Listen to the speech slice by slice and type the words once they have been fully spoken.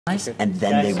and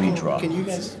then they redraw. Can you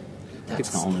guys? That's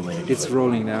the only way to do It's it.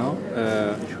 rolling now,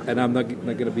 and I'm not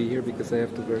going to be here because I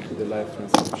have to work with the live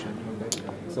transmission. Okay?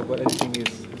 So, but anything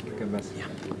is you can message. Yeah.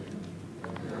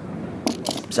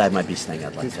 So that might be something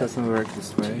I'd like This to doesn't work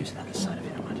this way. use that side if you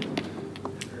don't mind.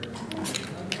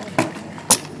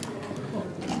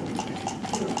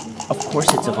 Of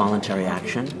course, it's a voluntary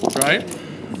action. Right.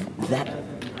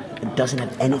 That doesn't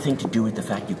have anything to do with the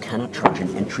fact you cannot charge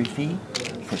an entry fee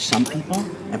for some people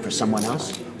and for someone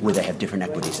else where they have different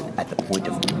equities at the point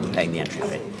of paying the entry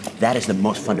fee. That is the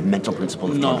most fundamental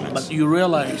principle of No, tournaments. but you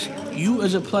realize you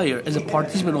as a player, as a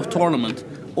participant of tournament,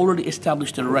 already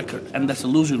established a record, and that's a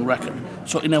losing record.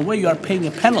 So in a way, you are paying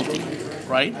a penalty,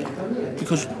 right?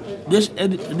 Because this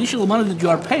additional money that you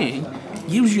are paying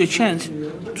gives you a chance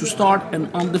to start an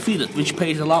undefeated, which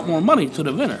pays a lot more money to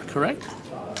the winner, correct?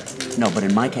 No, but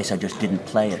in my case, I just didn't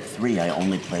play at 3. I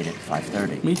only played at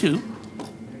 5:30. Me too.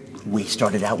 We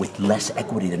started out with less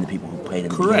equity than the people who played in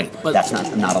the Correct, beginning. but- That's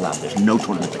not allowed. There's no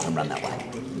tournament that can run that way.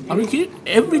 I mean,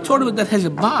 every tournament that has a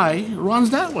buy runs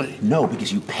that way. No,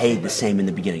 because you paid the same in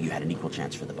the beginning. You had an equal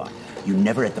chance for the buy. You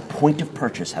never, at the point of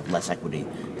purchase, have less equity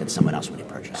than someone else when he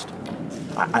purchased.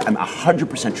 I'm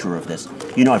 100% sure of this.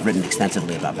 You know, I've written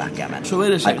extensively about backgammon. So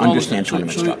wait a second. I understand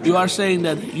tournament So structure. you are saying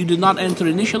that you did not enter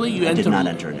initially? You I entered. did not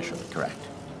enter initially. Correct.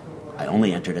 I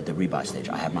only entered at the rebuy stage.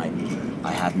 I had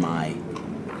my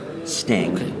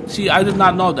sting. Okay. See, I did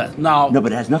not know that. Now. No,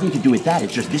 but it has nothing to do with that.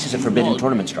 It's just this is a forbidden No,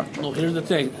 tournament structure. No, here's the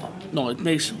thing. No, it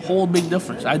makes a whole big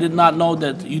difference. I did not know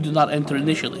that you did not enter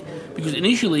initially. Because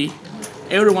initially,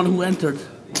 everyone who entered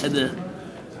had the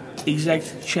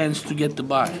exact chance to get the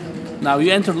buy. Now,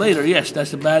 you entered later, yes,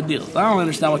 that's a bad deal. I don't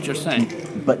understand what you're saying.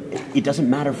 But it doesn't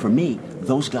matter for me.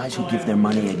 Those guys who give their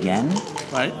money again,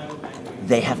 Right?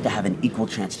 they have to have an equal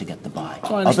chance to get the buy.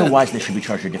 Oh, I understand. Otherwise, they should be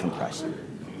charged a different price.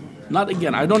 Not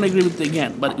again. I don't agree with the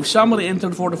again. But if somebody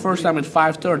entered for the first time at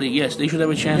 5:30, yes, they should have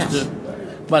a chance Yes. to.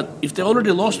 But if they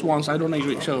already lost once, I don't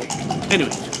agree. So,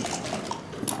 anyway.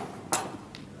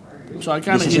 So I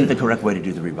kind This of. isn't the correct way to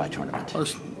do the rebuy tournament.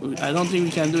 I don't think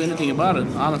we can do anything about it,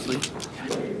 honestly.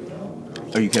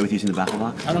 Are you okay with using the baffle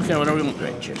lock? I don't care whatever you want.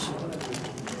 Great, cheers.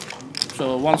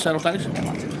 So one set of dice.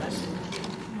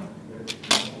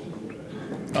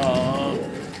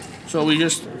 So we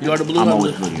just you are the blue. I'm and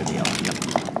always the- blue, you're the yellow. Yep.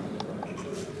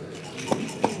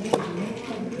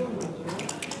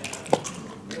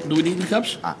 Do we need the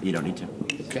cups? You don't need to.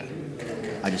 Okay.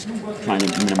 I just trying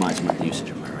to minimize my usage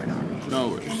of my right arm. No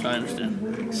worries. I understand.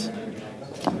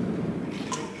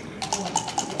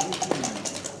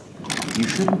 You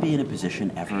shouldn't be in a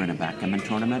position ever in a backgammon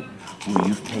tournament where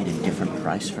you've paid a different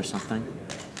price for something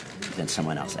than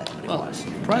someone else equity Well, was.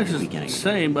 price is Beginning. the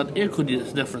same, but equity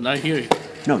is different. I hear you.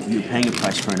 No, you're paying a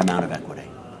price for an amount of equity.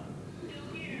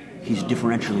 He's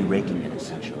differentially raking it,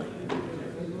 essentially.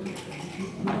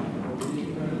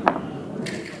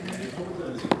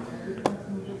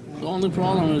 The only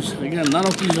problem is, again, none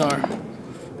of these are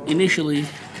initially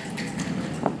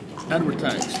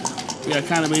advertised. We are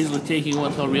kind of basically taking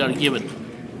what we are given.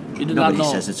 We did not Nobody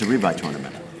know. says it's a rebuy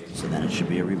tournament, so then it should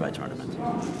be a rebuy tournament.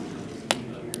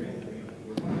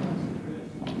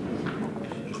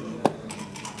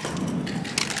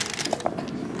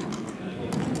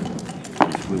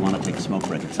 If we want to take a smoke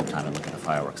break at some time and look at the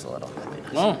fireworks a little, that'd be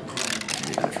nice. Oh,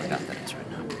 Maybe I forgot that it's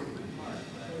right now.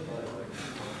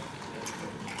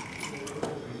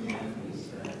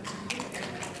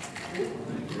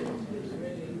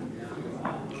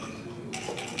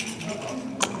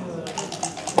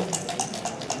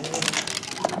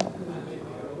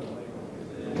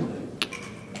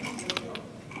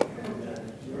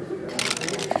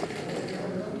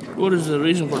 what is the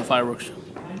reason for the fireworks?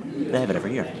 They have it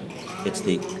every year. It's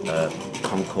the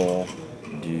concours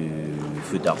du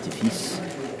feu d'artifice.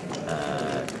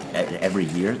 Every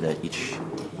year that each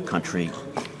country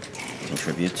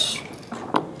contributes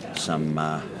some,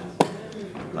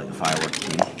 like a fireworks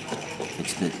team.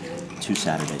 It's the 2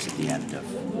 Saturdays at the end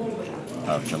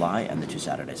of July and the 2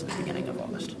 Saturdays at the beginning of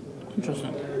August.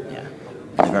 Interesting. Yeah,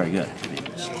 it's very good. I mean,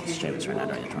 it's shame it's right now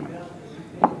during the tournament.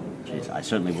 Jeez, I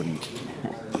certainly wouldn't.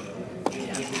 Yeah.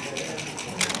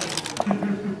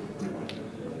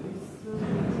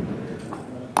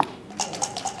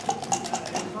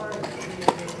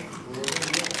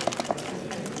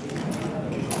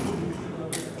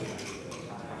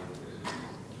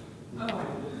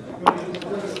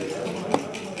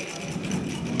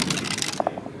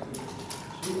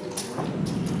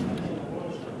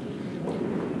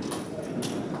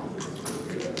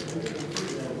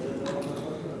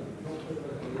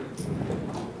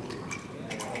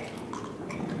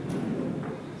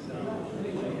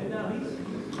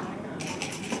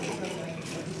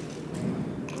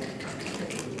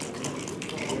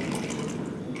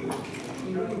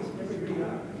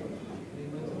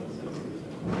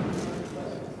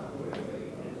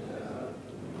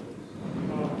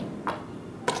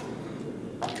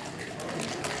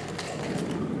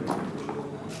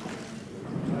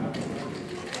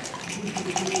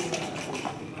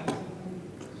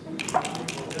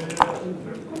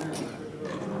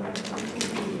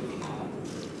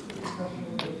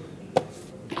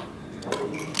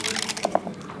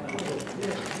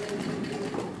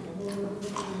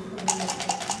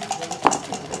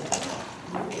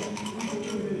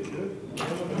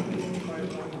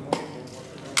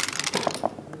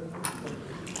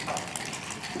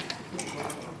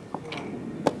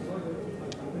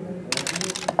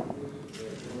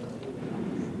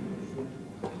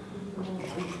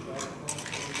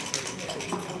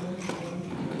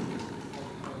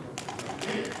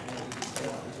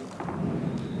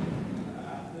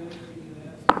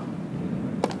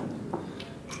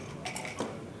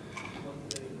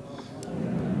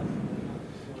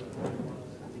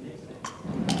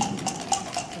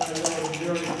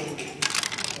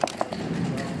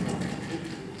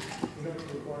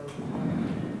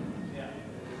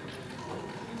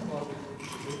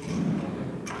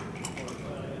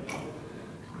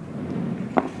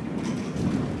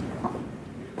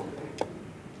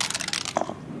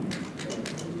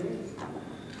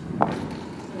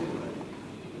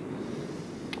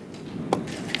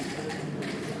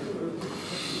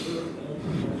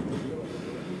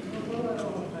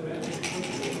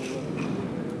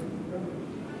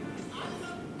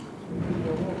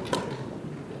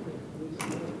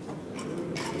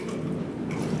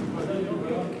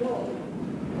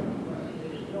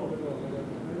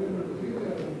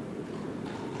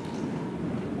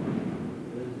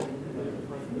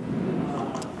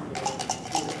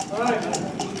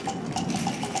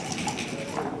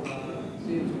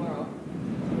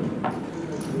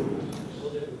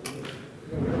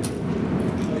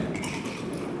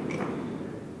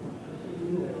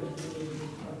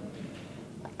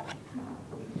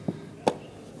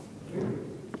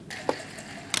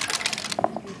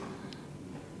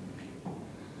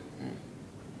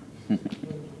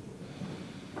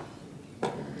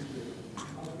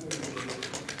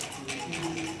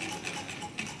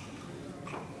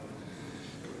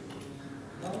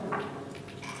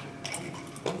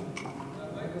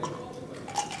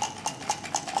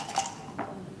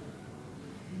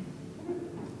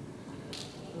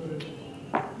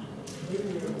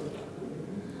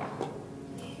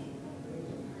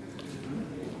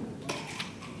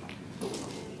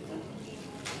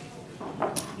 You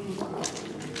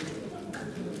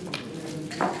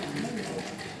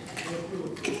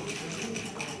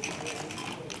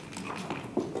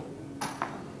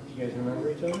guys remember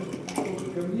each other?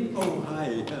 Oh, hi.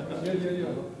 Yeah.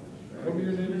 What was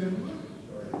your name again?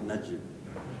 Najib.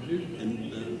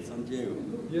 In San Diego.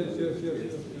 Yes.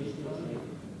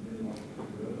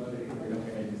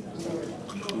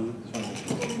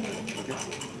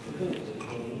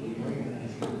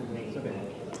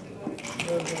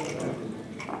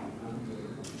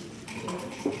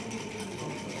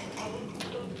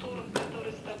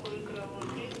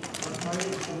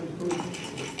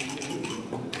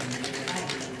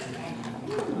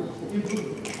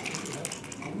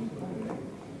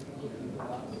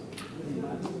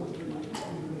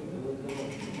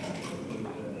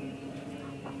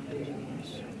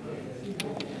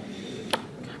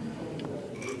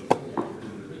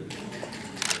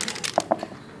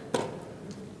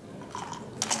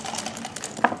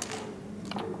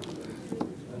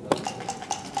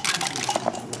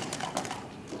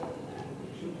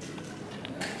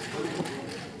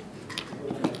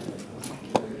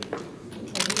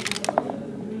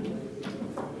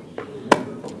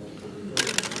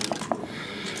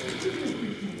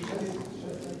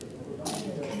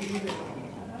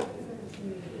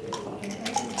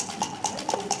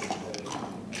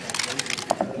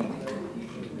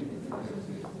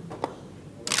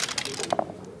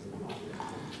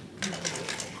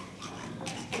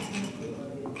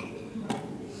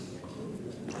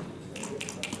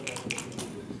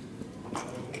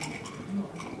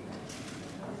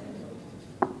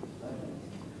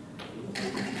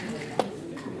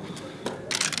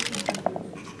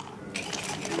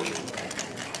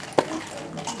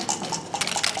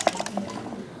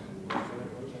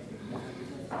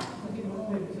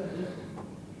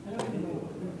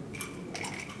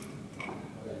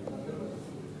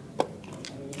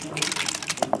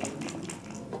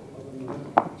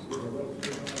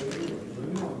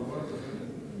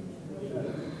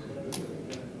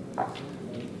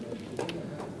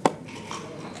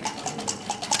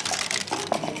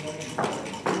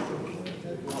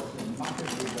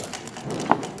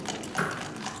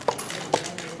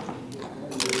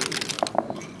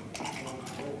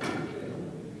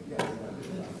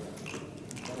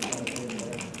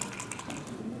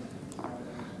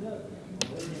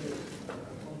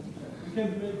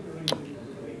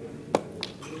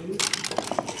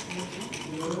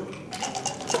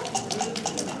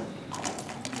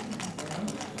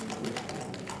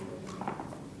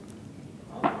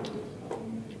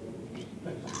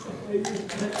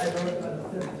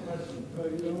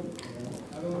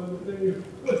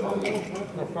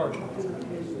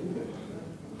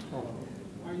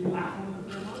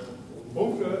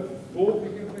 Both good. Both.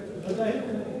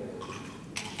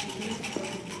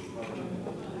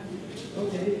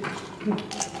 Okay.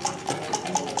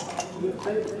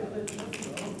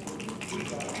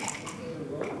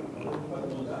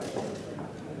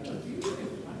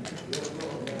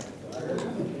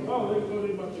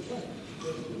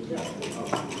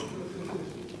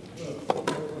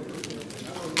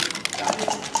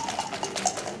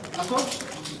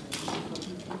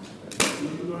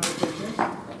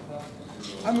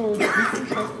 I'm a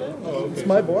Wissenschaftler. It's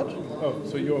my board. Oh,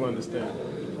 so you'll understand.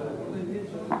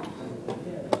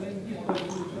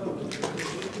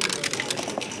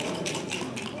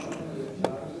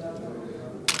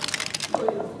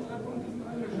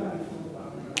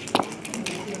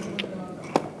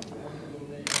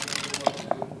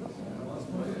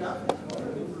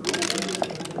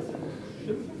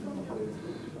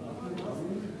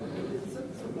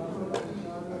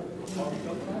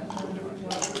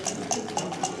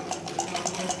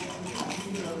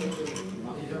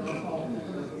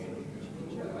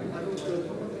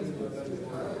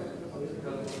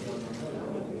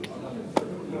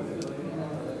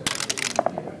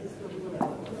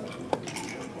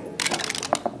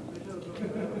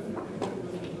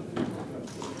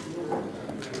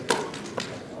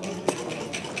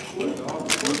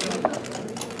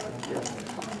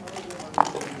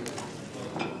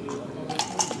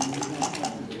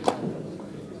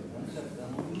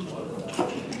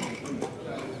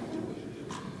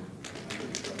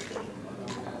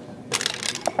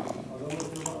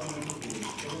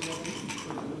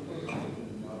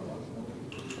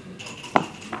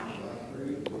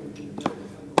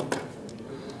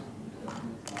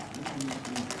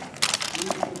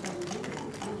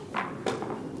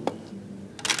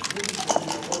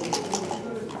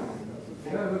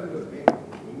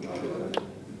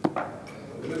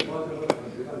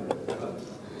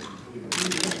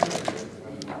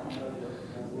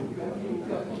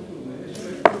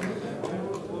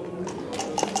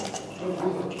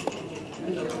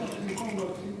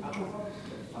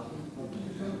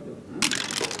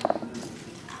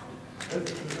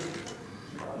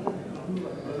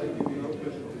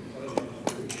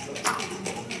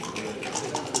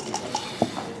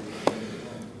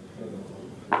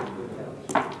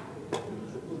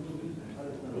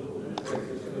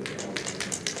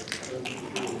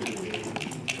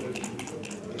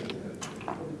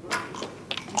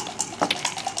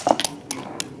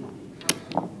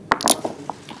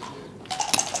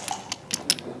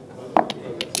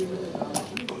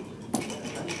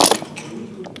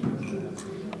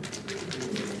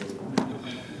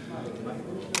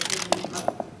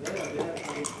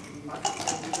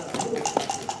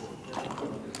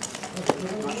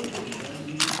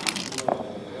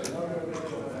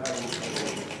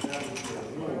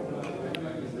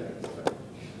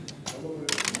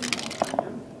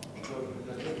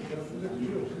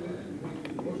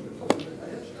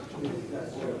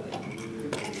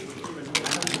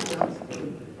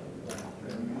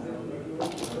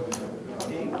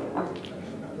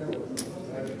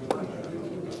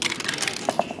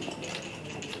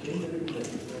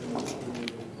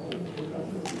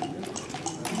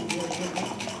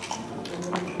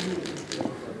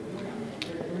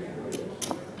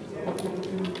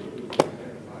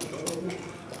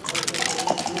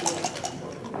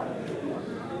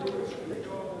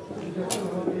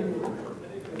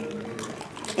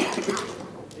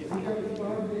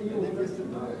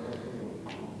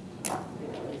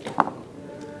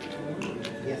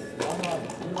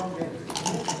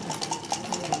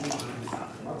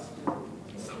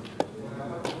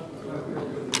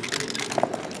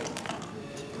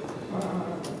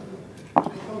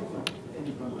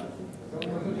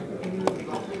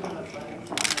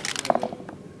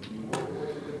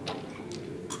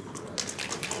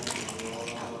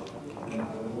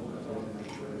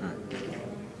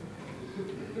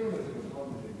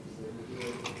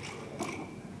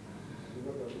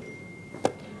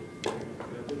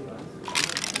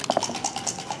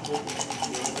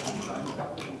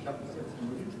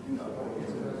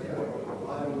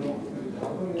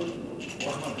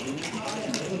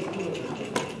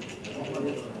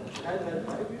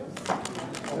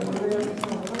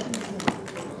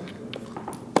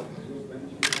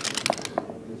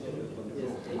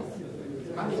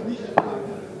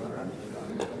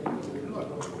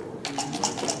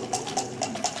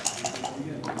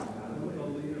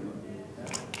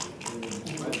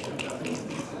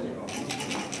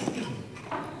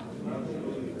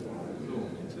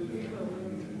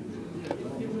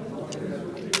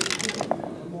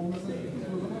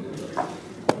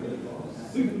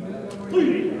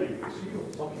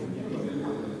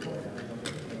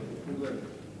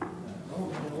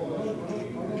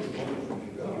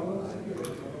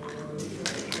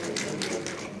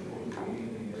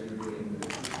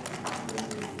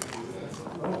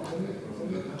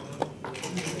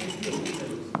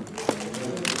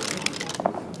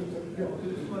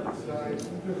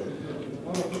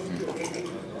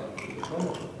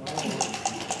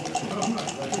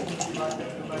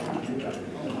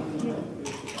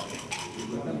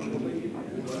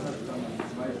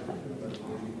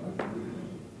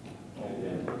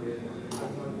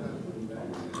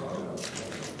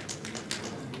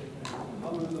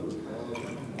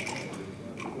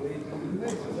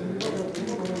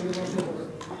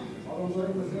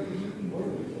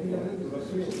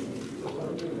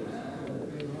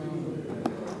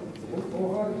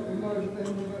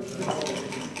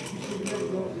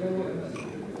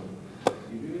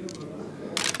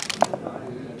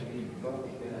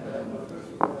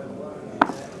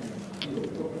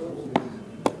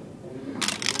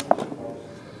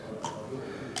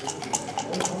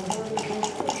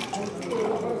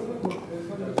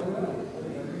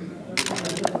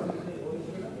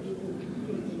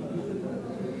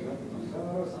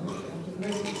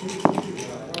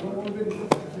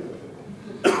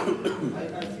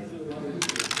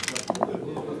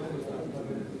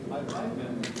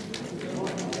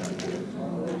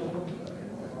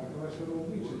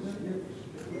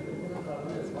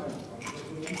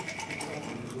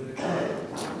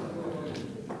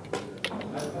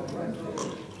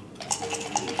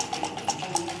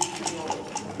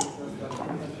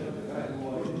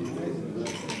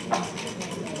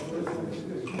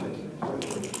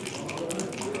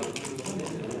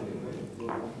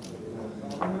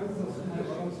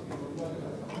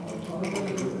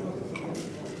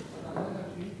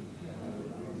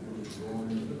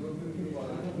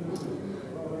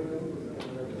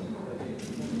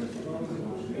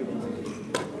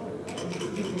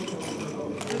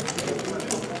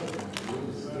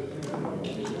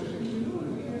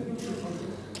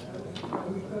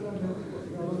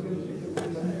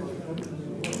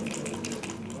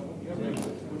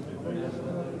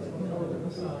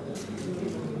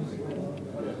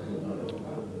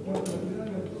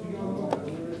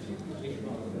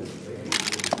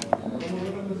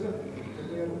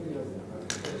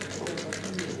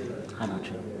 How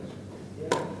much?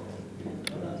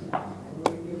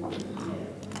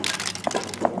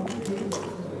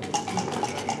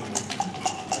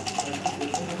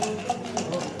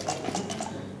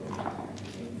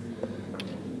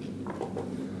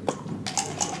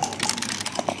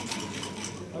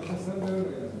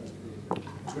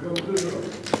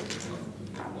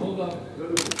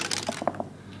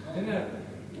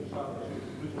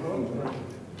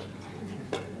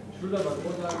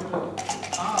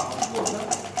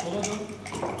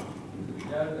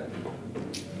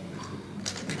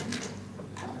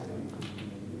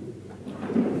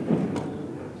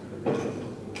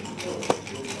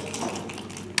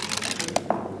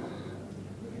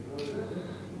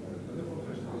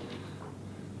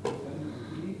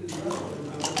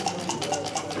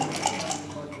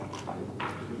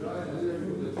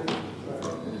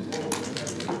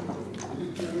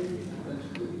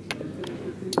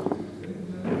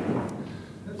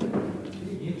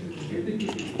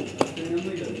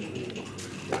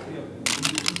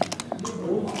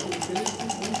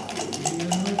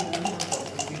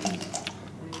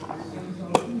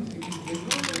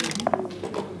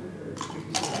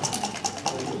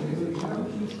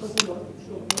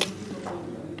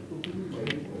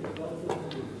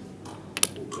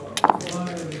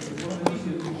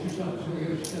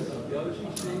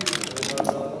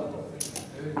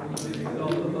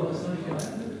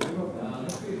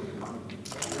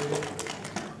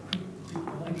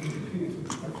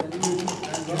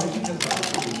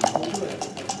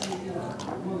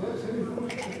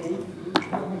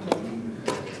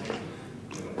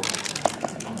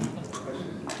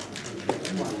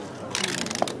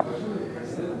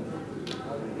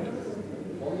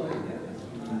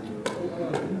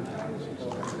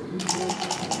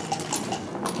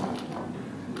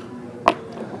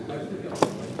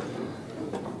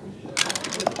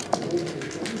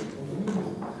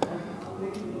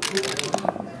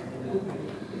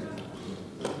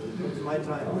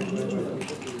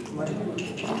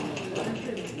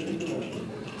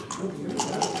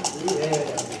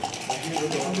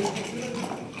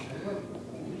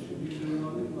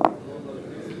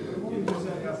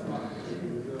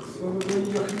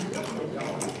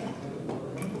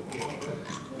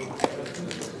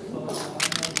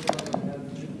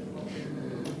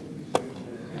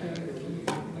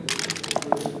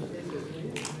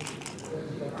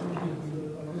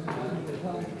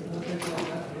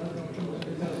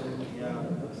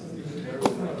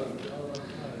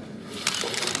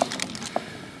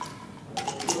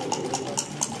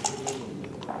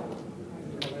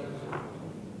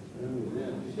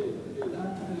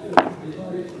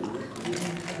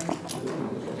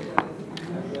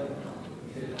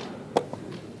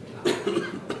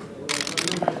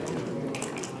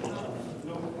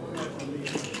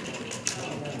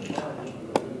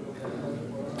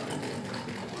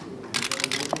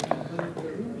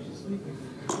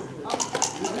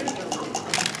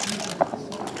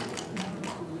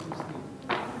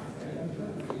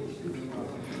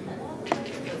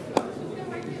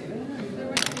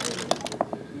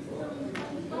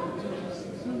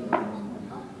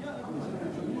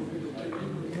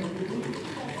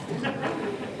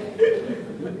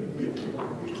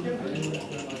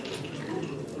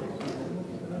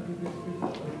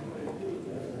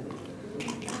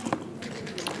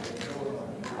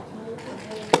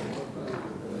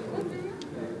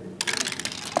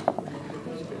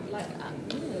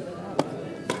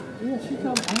 Yeah, she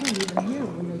told me, I didn't even hear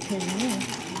when they came in.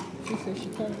 She said she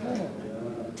came in at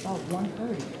about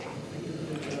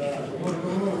 1:30.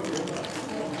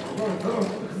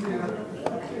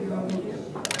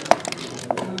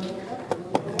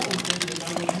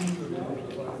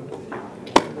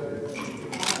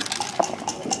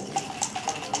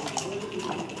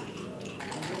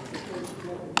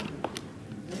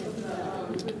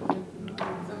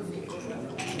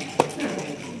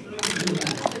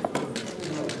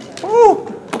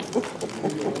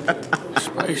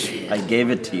 Spicy. I gave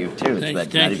it to you too. Thanks,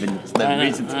 That's not thanks. even the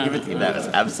reason to give it to you. That was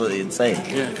absolutely insane.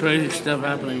 Yeah, crazy stuff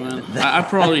happening, man. I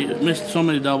probably missed so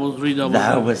many doubles, redoubles.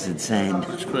 That was insane.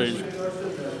 It's crazy.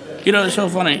 You know, it's so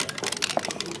funny.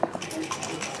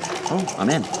 Oh, I'm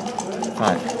in.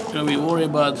 5. You know, we worry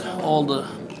about all the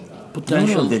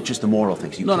potential. No, they're just the moral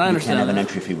things. You, No, I you understand can't have an that.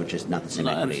 entry fee with just not the same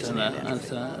I equities. understand that. I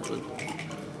understand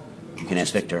that. You can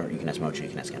ask Victor, you can ask Mochi, you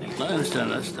can ask anyone. I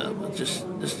understand that stuff. But just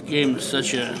this game is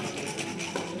such a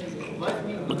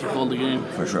what you call the game.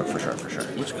 For sure, for sure, for sure.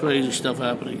 There's crazy stuff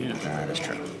happening here. That is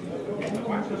true.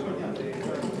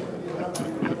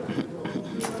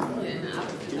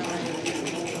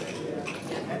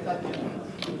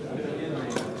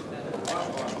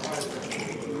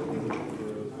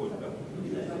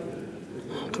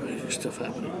 Crazy stuff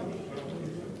happening.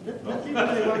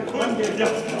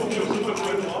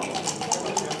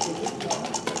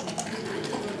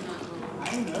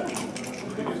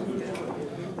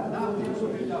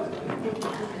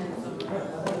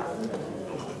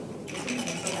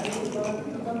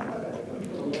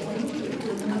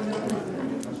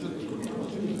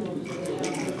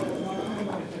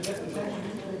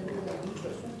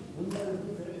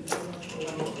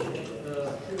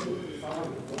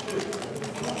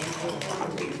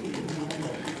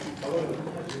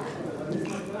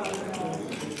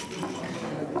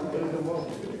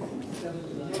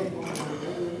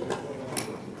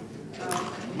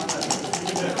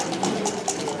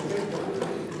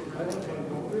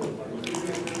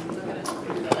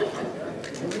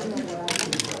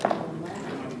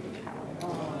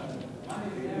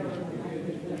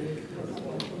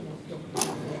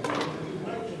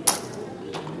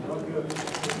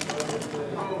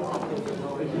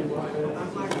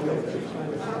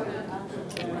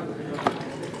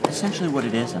 Essentially what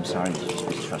it is, I'm sorry,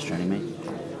 it's frustrating me.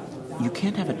 You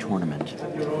can't have a tournament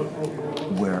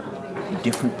where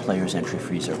different players' entry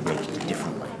fees are rated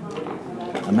differently.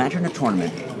 Imagine a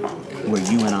tournament where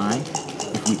you and I,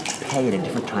 if we pay at a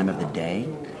different time of the day,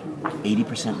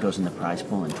 80% goes in the prize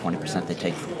pool and 20% they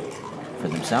take for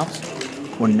themselves,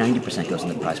 or 90% goes in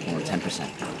the prize pool and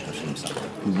 10% goes for themselves.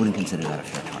 We wouldn't consider that a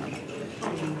fair tournament.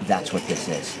 That's what this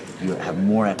is. You have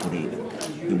more equity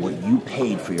in what you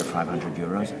paid for your 500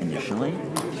 euros initially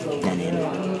than in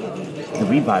the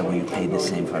rebuy where you paid the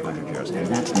same 500 euros, and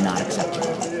that's not acceptable.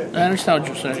 I understand what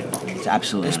you're saying. It's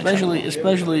absolutely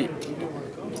Especially,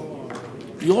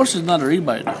 yours is not a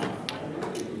rebuy,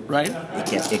 right?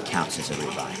 it counts as a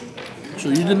rebuy. So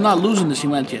you did not lose in this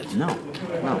event yet. No.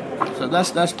 So that's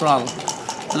the problem.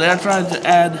 So they are trying to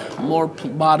add more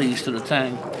bodies to the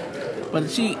tank. But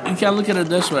see, you can look at it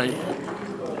this way.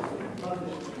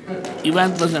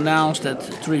 Event was announced at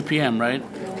 3 p.m., right?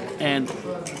 And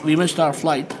we missed our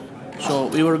flight. So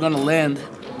we were going to land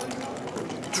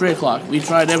 3 o'clock. We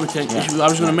tried everything. Yeah. I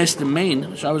was going to miss the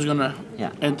main, so I was going to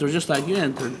enter just like you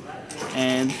entered.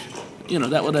 And,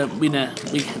 that would have been a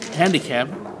big handicap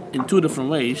in two different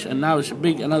ways. And now it's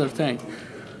another thing.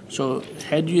 So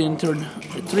had you entered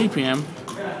at 3 p.m.,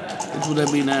 it would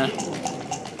have been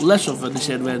less of a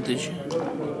disadvantage.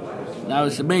 Now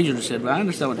it's a major disadvantage. I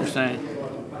understand what you're saying.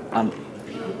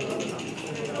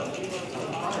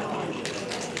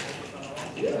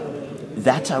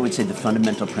 That's, I would say, the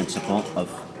fundamental principle of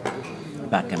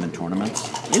backgammon tournaments.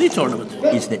 Any tournament.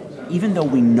 Is that even though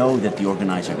we know that the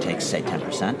organizer takes, say,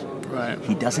 10%, right,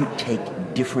 he doesn't take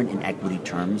different in equity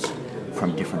terms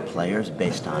from different players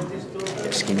based on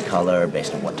their skin color,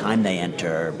 based on what time they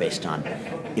enter, based on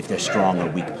if they're strong or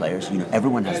weak players.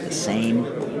 Everyone has the same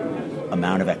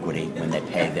amount of equity when they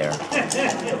pay their...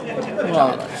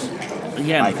 Well,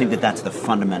 again... I think that's the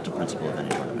fundamental principle of any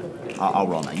tournament. I'll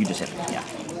roll now. You just hit it. Yeah.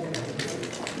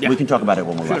 We can talk about it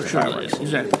when we're watching fireworks.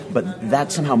 Exactly. But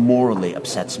that somehow morally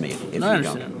upsets me if we don't. I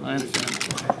understand.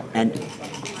 And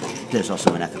there's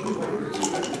also an ethical component.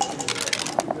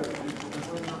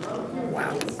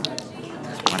 Wow.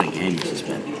 What a game this has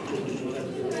been.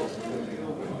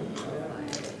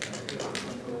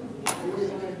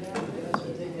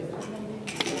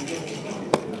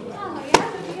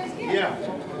 Yeah.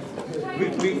 We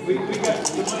got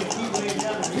somebody keep laying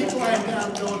down. Keep laying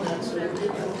down doing that, sir.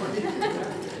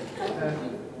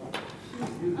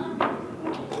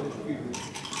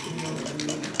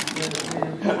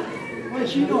 What is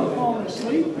she doing? Falling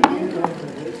asleep?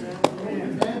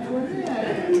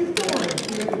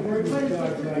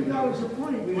 $3 a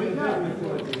point. Wake up.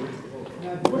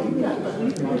 What do you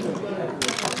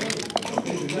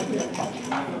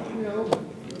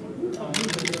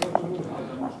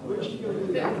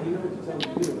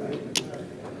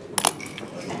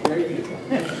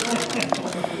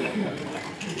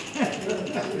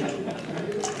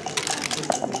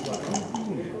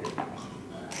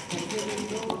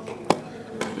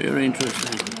Very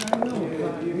interesting.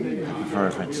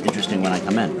 It's interesting when I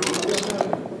come in.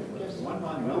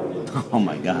 Oh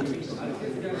my God.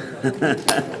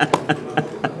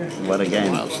 What a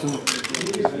game. Well, still.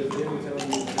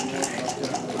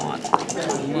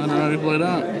 Why not already played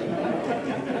out?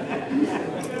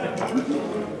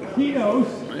 He knows.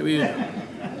 Maybe 2,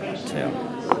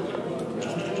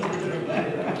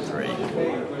 3.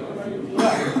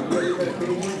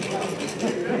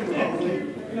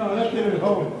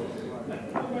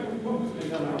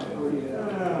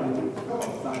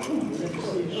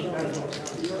 We're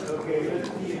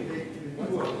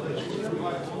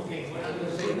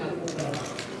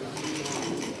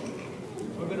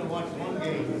gonna watch one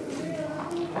game.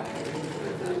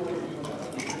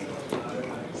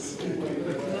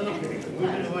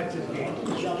 We're gonna watch this game.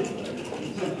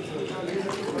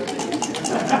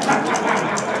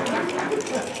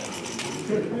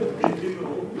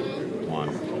 One.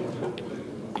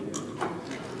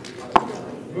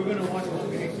 We're gonna watch one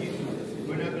game.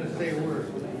 We're not gonna say a word.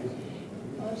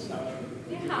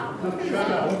 Shut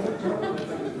up.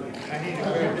 I need to.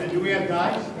 Do we have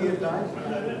dice? Do you have dice?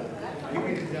 Give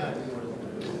me the dice.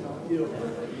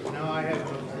 No, I have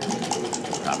no.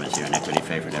 Problem is, you're an equity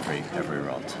favorite every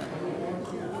roll.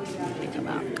 You come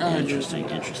out. Interesting.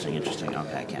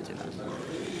 Okay, I can't do that.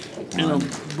 You know,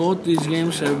 both these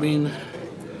games have been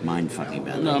Mind fucking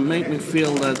bad. make me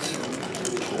feel that,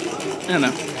 you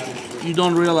know, you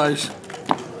don't realize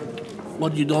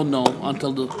what you don't know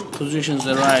until the positions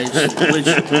arise. Which,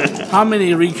 how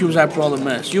many recubes I probably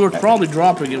missed? You were probably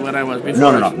dropping it when I was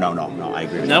before. No. I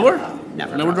agree with Never? you.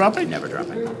 Never dropping? Never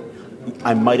dropping.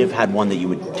 I might have had one that you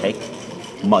would take,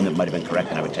 one that might have been correct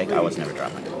and I would take. I was never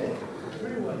dropping.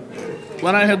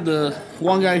 When I had the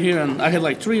one guy here and I had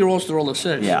like 3 rolls to roll a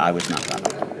 6. Yeah, I was not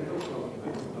dropping.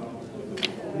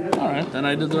 All right, then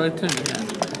I did the right thing.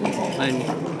 Yeah. Maybe.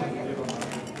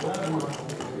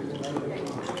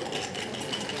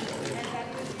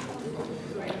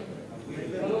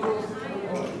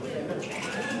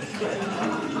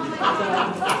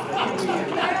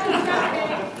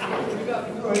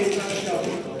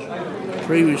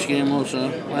 Previous game also,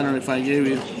 I don't know if I gave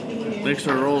you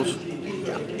extra rolls.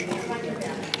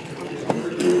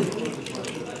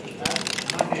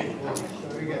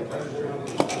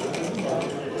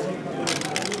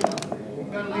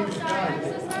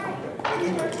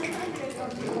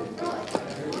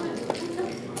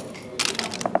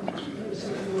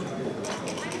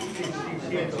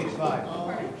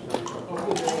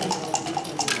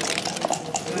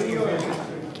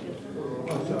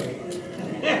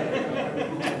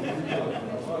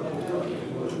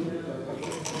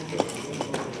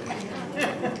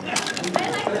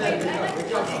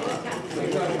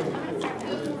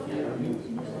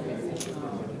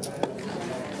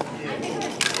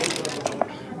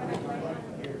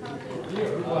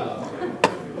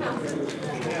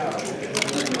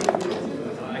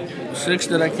 Six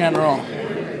that I can't roll. You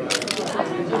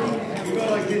go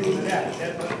like this and that.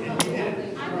 That's what you did.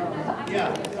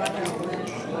 Yeah.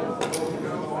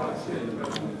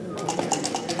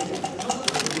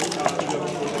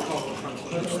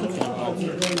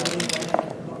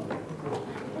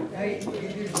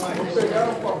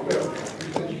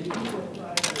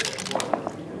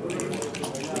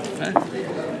 Okay.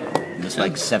 It's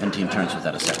like 17 turns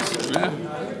without a 6. Yeah.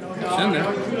 It's in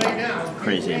there.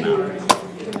 Crazy amount.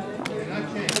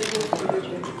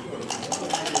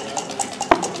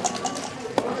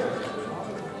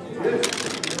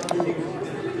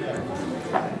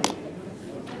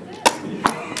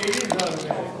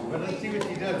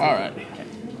 All right.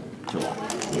 Too long.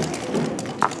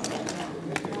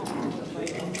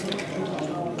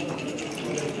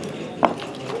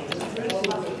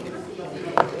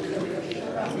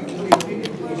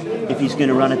 If he's going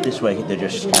to run it this way, there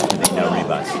just have to be no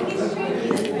rebuts.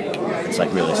 It's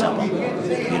like really simple.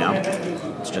 You know?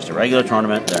 It's just a regular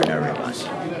tournament, there are no rebuts.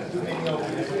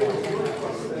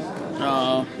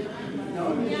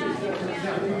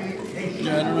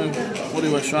 Yeah, I don't know what he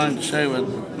was trying to say with.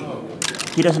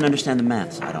 He doesn't understand the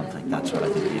maths, I don't think. That's what I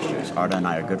think the issue is. Arda and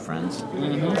I are good friends.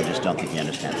 I just don't think he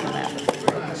understands the math.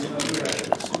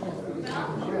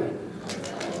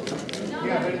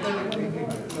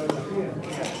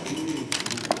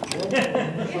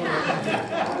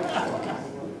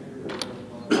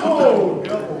 Oh,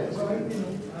 double.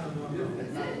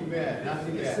 Not too bad, not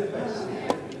too bad.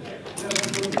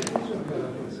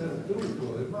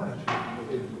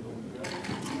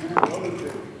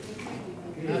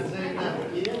 Not saying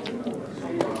nothing.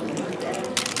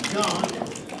 John.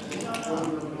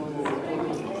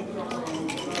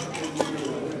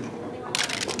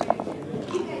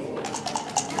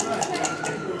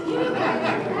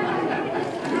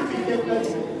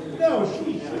 No,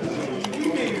 we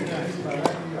made her nuts.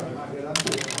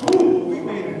 We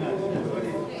made her nuts.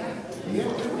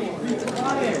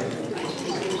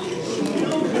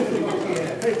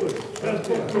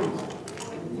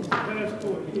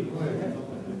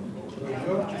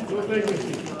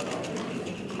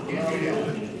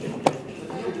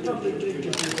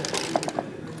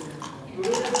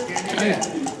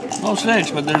 No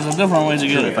 6, but there's a different way to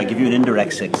get If it. I give you an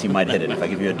indirect 6, you might hit it. If I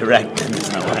give you a direct, then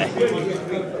there's no way.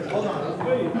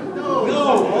 No,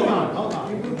 hold on.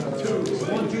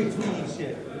 1, 2, 3, you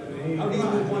said. How do you do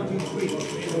 1, 2, 3?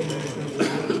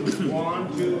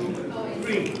 1, 2,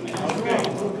 3. Okay.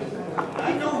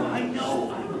 I know.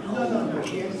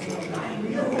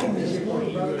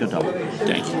 Good double.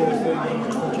 Thank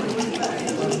you.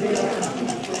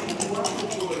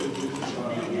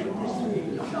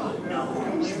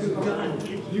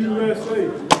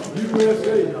 USA.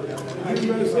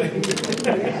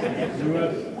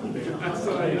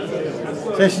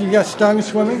 Jason, you got stung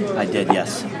swimming? I did,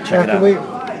 yes. Check After it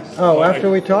out. after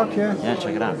we talked, yeah? Yeah,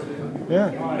 check it out.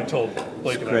 Yeah. I told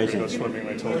Blake and I were going to go swimming.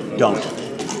 I told him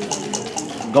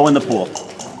Don't. Go in the pool.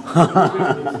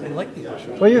 I like the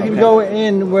ocean. Well, you can go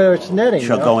in where it's netting.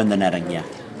 She'll no? go in the netting, yeah.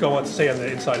 Go on, stay on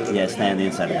the inside of the. Yeah, stay on the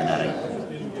inside of the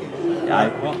netting.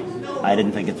 Yeah, I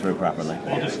didn't think it through properly.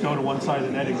 We'll just go to one side of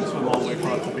the netting and swim all the way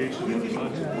across the beach to the other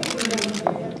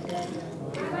side.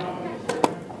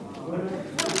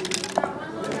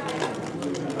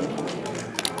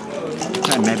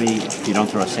 Okay, maybe if you don't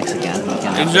throw a 6 again, you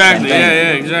can have Exactly. the same thing.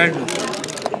 Yeah, exactly.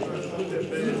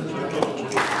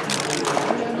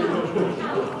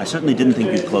 I certainly didn't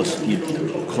think you'd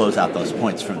close out those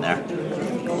points from there.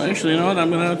 Actually, you know what?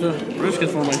 I'm gonna have to risk it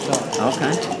for myself.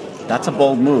 Okay. That's a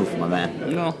bold move, my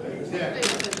man. No.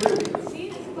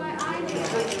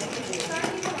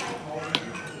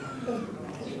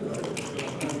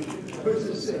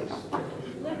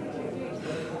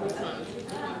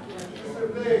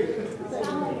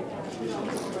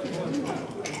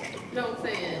 Don't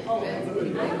say it.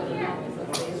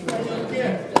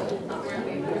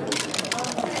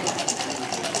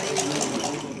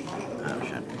 Oh,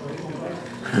 shit.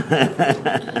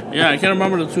 Yeah, I can't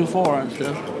remember the 2-4 and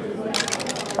shit.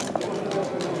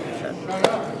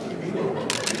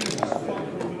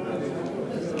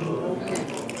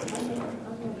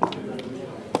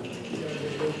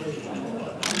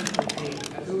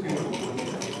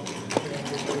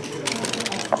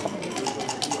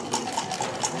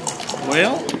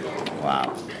 Well,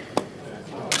 Wow.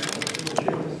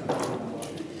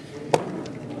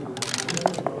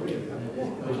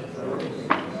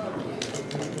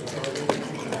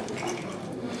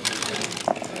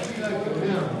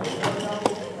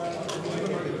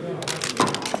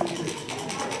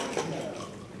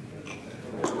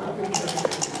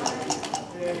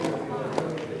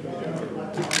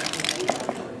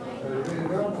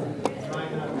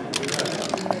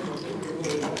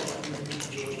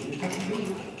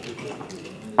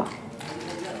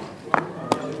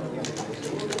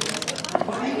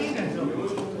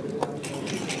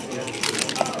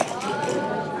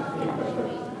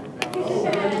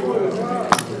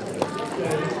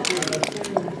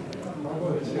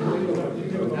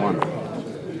 One.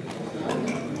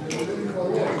 2,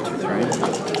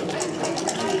 3.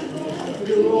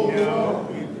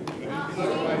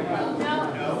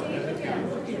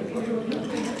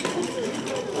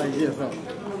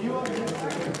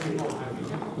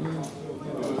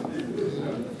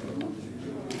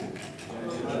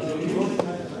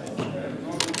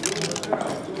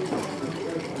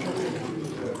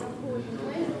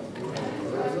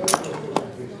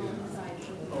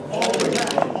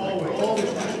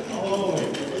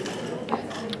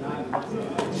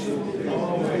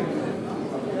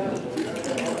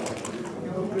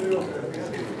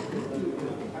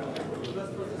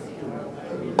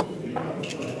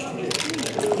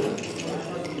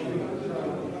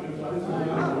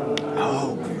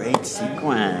 Oh, great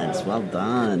sequence. Well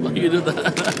done. you did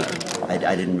that.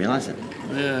 I didn't realize it.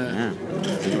 Yeah, Yeah.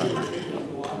 Think about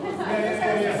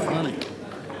that. funny.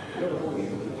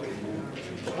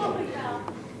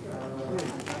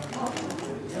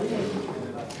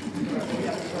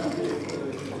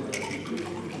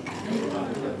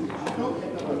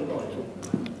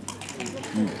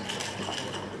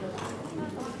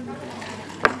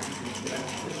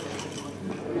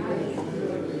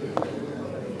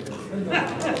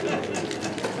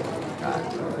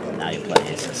 Now you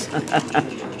play aces.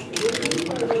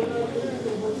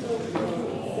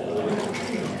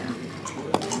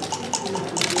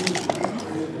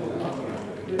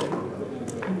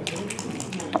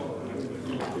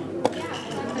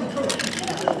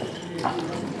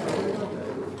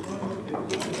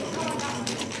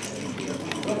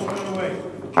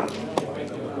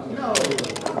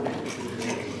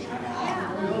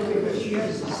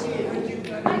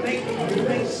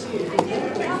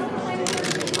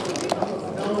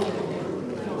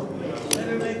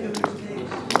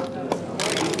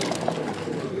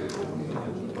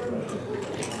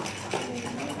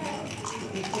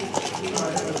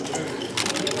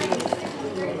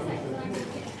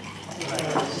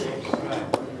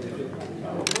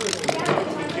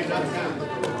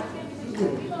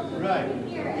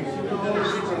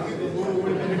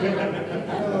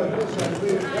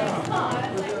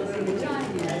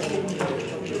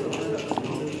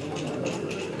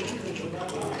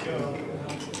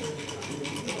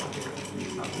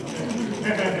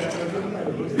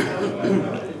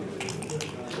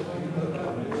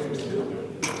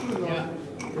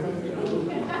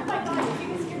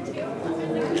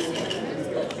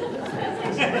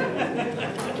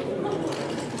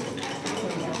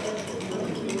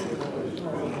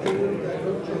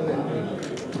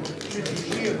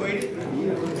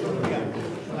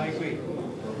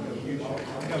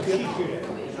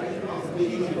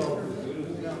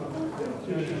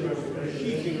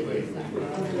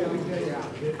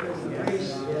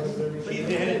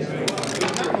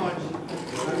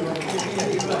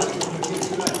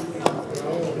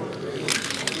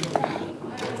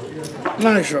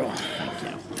 Nice roll.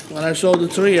 When I saw the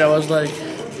 3, I was like,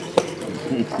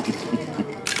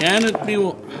 can it be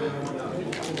 2?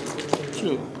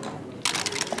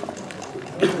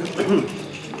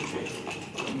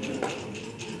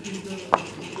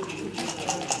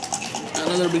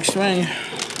 Another big swing.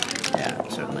 Yeah,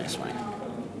 certainly a swing.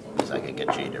 Because I could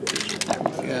get G to beat you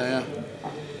there. Yeah.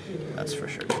 That's for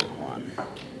sure 2-1.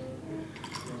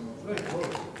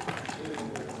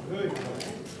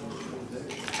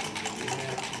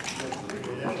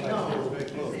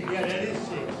 Yeah, that is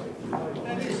 6.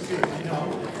 That is 6, no.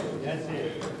 That's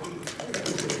it.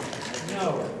 No.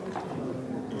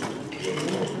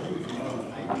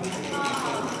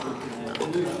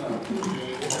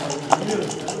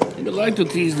 You like to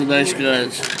tease the nice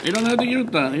guys. You don't have to give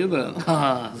it that. Hear that?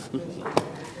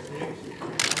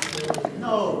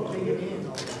 No. Take it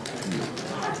in.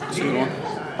 See you one.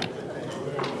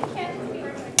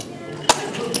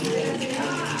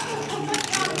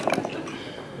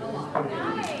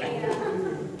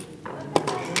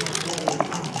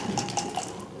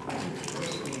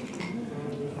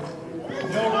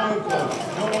 No longer close.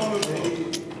 No longer close.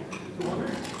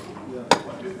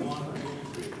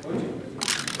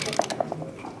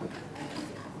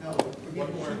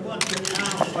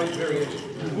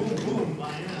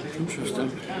 Interesting.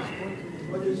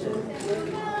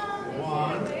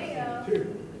 1,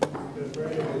 2.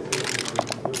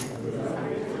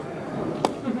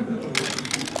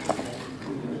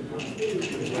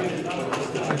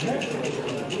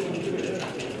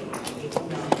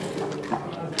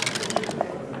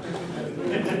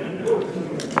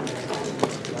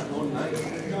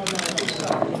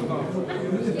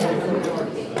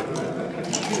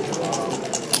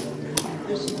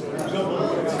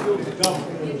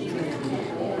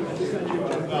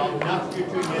 Well, not good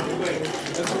to the other way.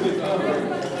 That's good.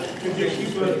 Because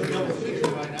she's going to double 60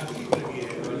 right now. She's going to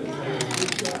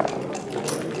be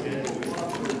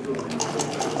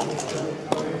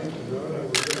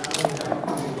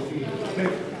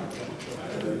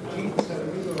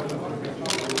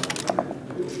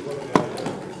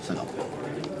Single.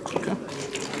 Okay.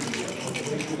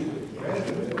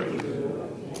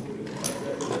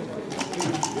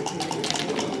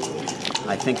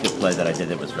 I think the play that I did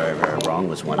that was very, very wrong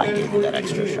was when I gave you that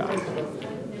extra shot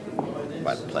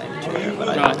by playing 2 there. But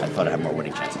I thought I had more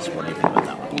winning chances. What do you think about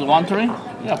that one? The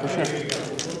 1-3? Yeah, for sure.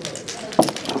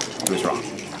 It was wrong.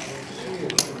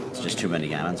 It's just too many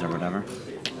gammons or whatever.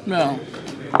 No.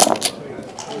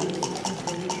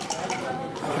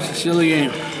 It's a silly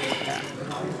game.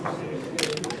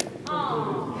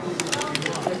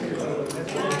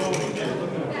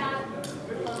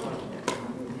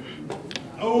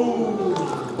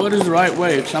 What is the right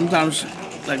way? Sometimes,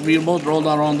 like, we both rolled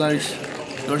our own dice.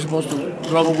 You're supposed to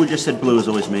draw. Well, we just said blue is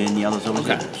always me and yellow is always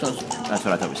Okay, you. so That's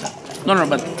what I thought we said. no,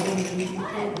 but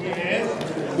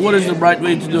what is the right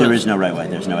way to do it? There is no right way.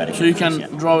 There's no etiquette. So you can Yeah.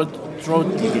 throw it You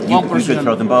one could person.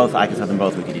 throw them both. I could throw them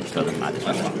both. We could each throw them either.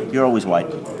 That's fine. You're always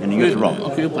white, and you have to roll.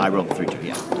 Okay, you play. I rolled 3-2.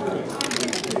 Yeah.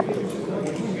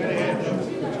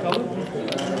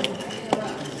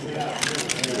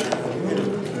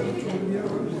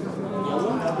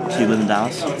 So you live in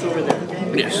Dallas?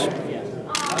 Yes.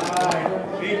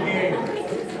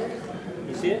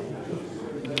 You see it?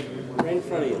 Right in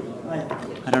front of you.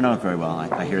 I don't know it very well.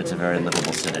 I hear it's a very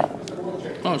livable city,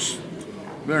 Oh, it's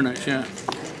very nice, yeah.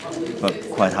 but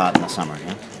quite hot in the summer.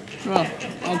 Yeah. Well,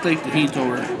 I'll take the heat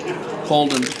over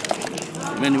cold and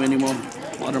many more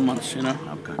other months, you know.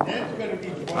 Okay.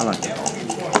 I like it.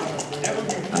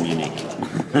 I'm unique.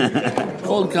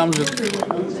 Cold comes with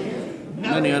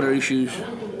many other issues.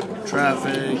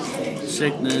 Traffic,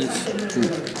 sickness.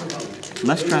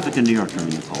 Less traffic in New York during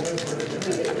the cold.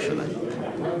 Actually,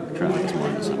 traffic's more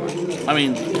in the summer. I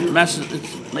mean, it makes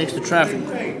the traffic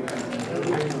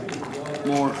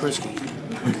more risky.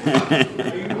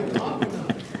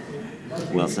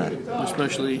 Well said.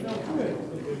 Especially,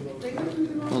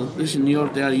 well, at least in New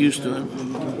York they are used to it.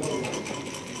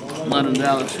 Not in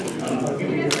Dallas.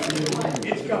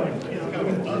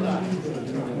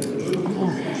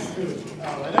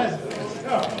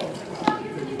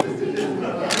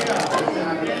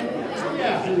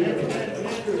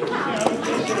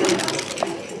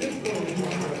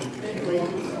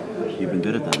 You've been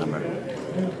good at that number.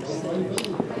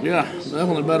 Yeah,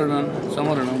 definitely better than some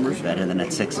other numbers. Better than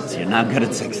at sixes. You're not good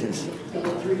at sixes.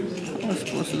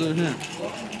 What's it here?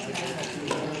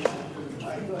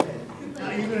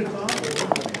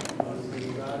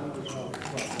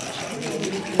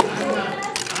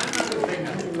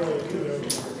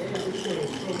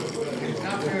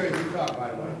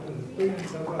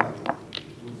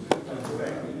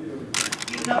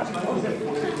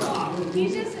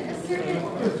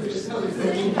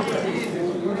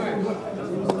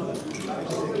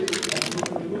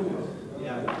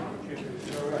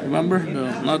 Remember?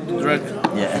 No, not direct.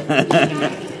 Yeah.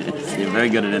 You're very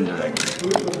good at indirect.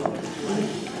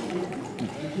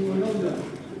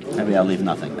 Maybe I'll leave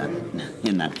nothing then,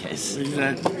 in that case.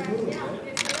 Exactly.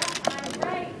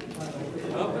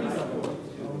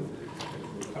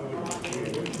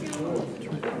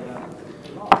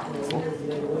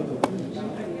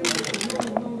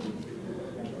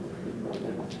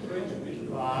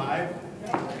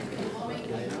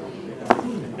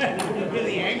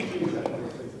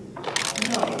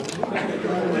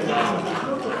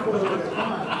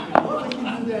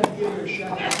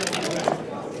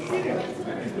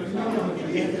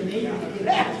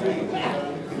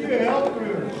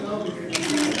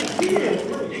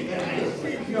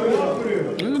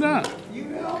 Look at that.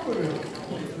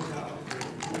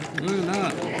 Look at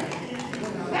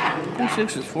that.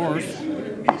 6 is forced.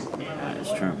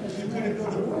 That's true.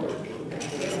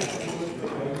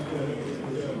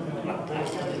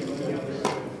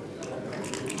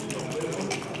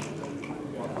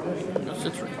 That's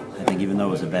a 3. I think even though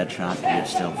it was a bad shot, you're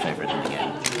still favored in the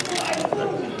game.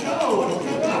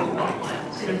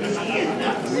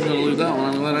 I'm gonna lose that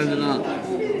one. I'm glad I did not.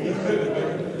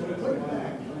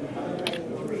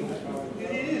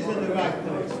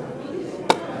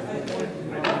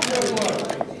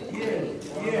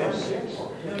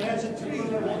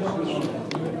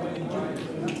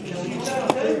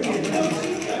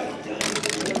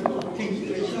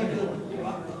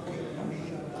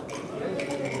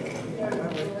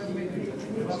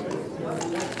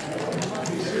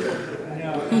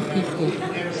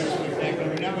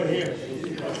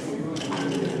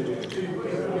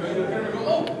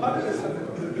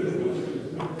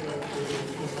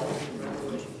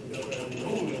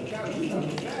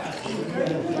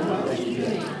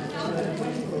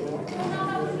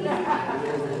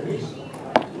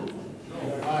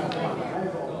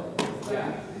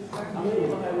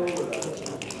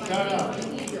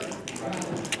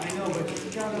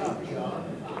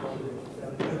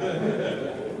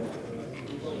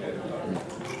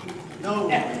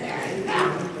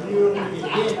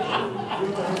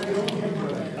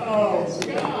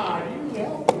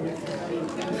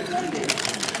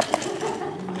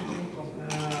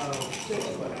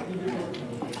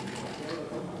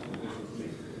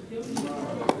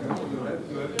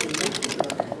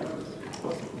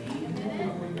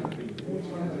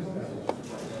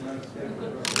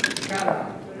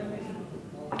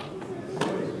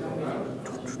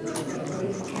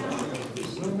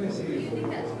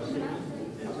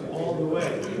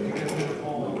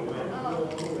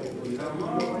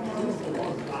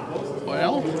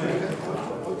 Well,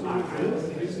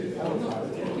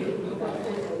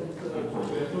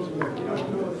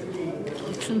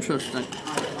 it's interesting.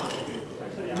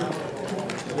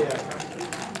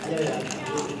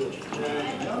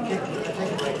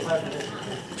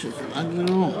 I don't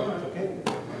know.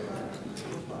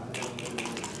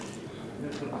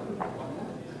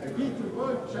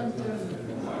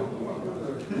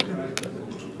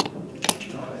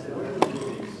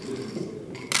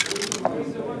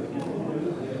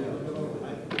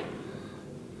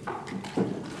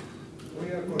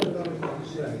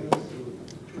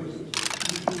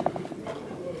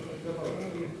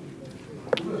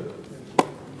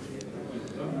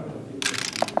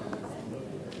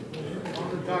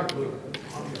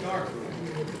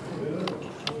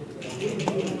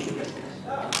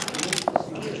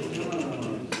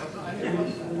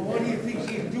 What do you think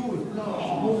she's doing?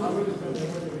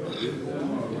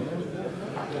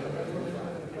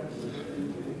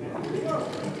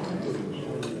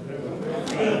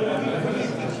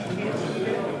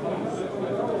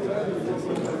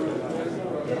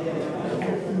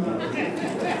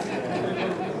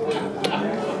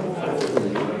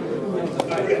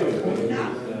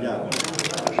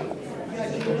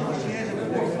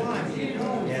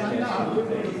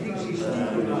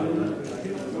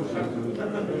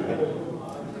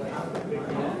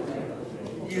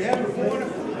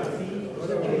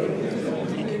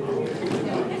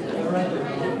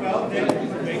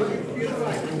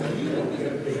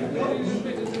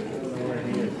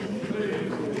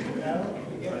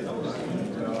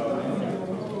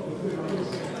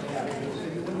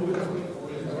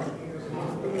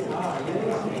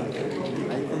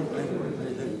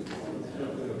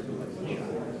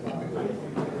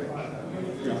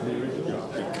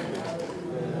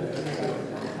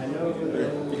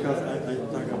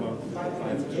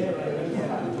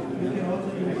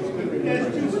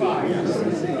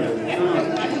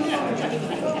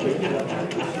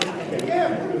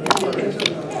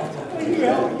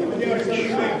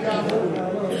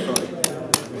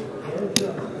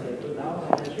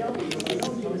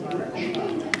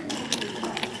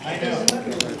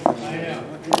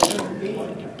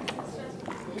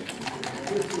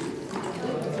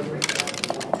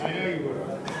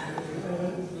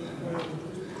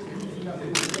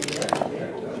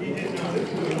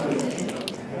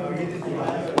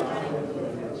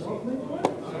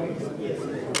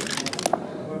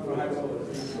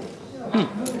 Come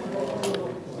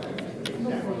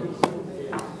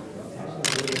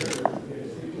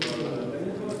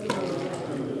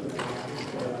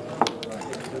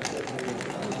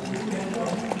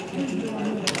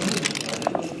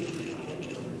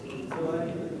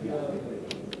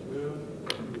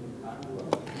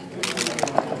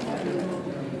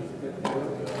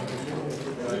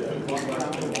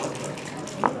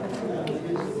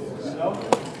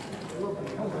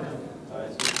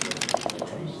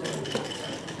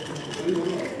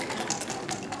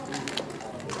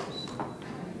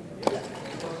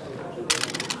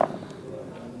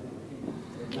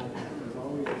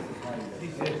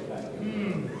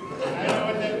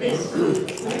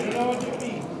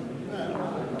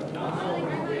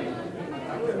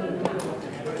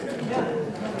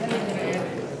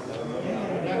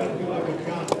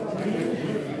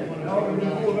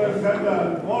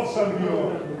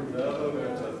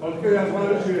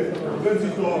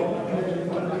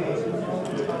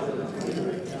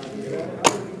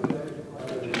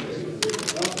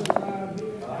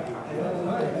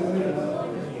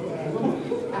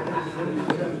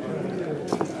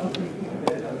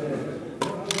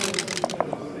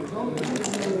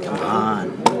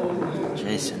on,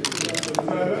 Jason.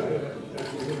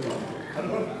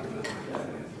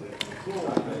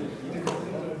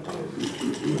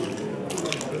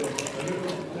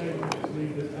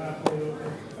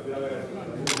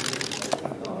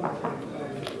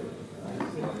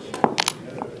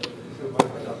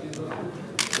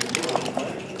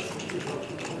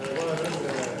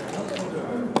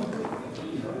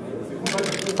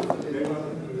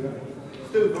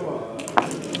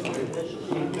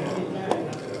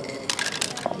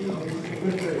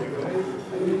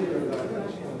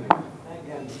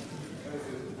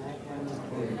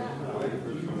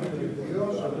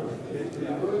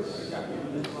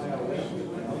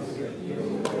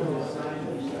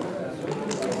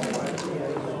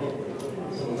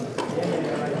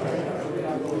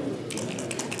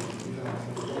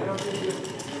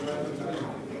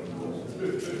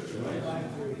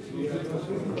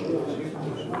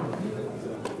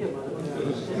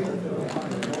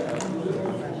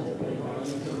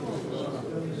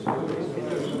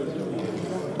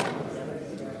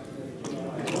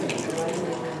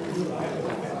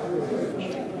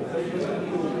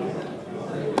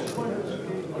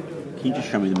 Can you just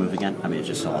show me the move again? I mean, it's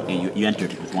just so lucky. You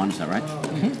entered with one, is that right?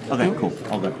 Mm-hmm. Okay, cool.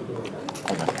 All good.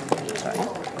 All good. Sorry.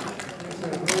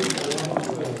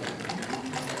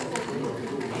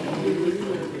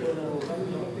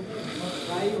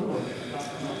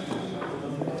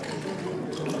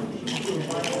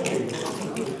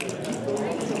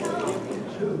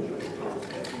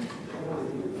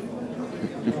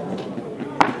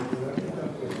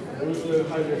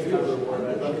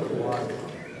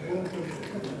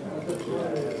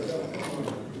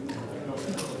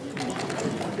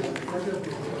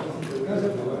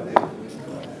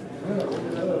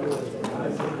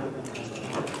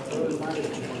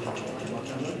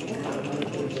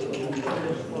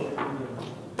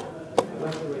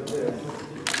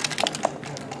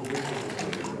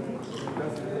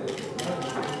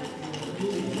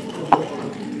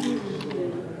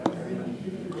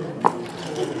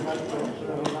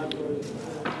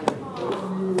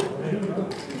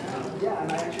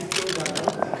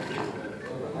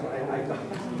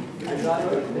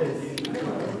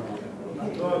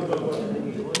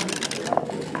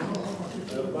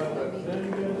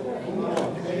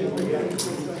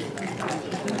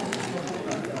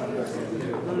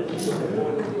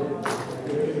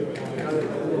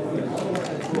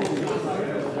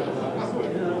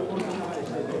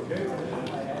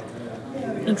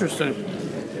 Interesting.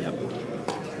 Yep.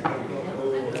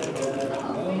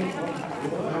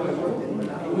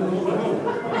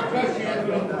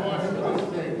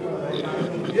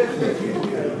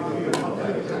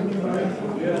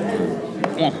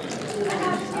 One.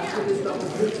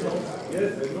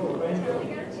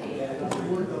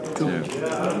 Two.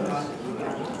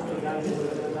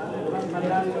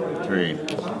 Three.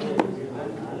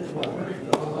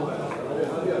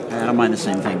 I don't mind the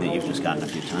same thing that you've just gotten a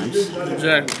few times.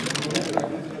 Exactly.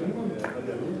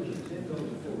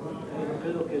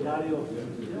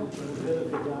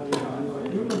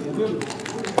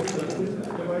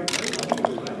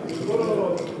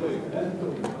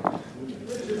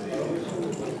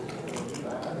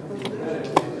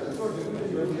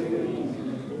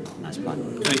 Nice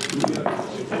button. Thank you.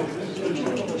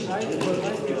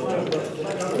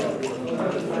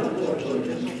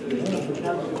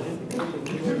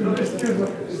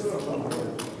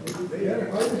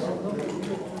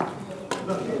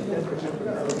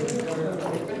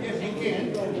 Yes, you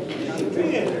can.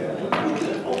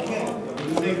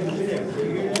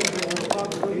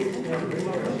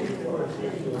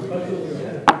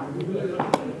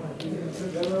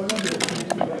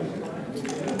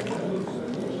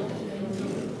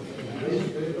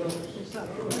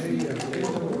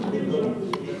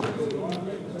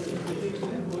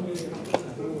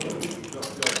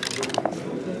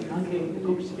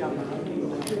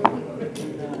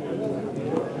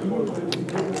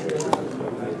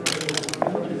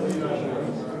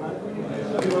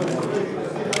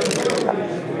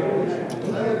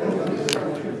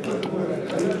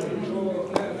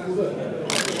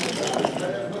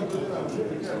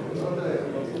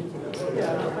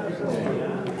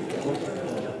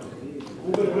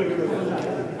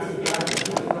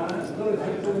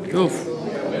 Oof.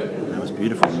 That was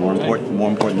beautiful. More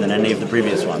important than any of the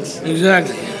previous ones.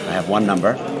 Exactly. I have one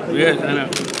number. Yes, I know.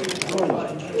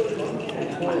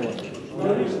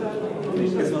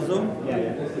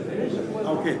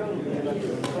 Okay.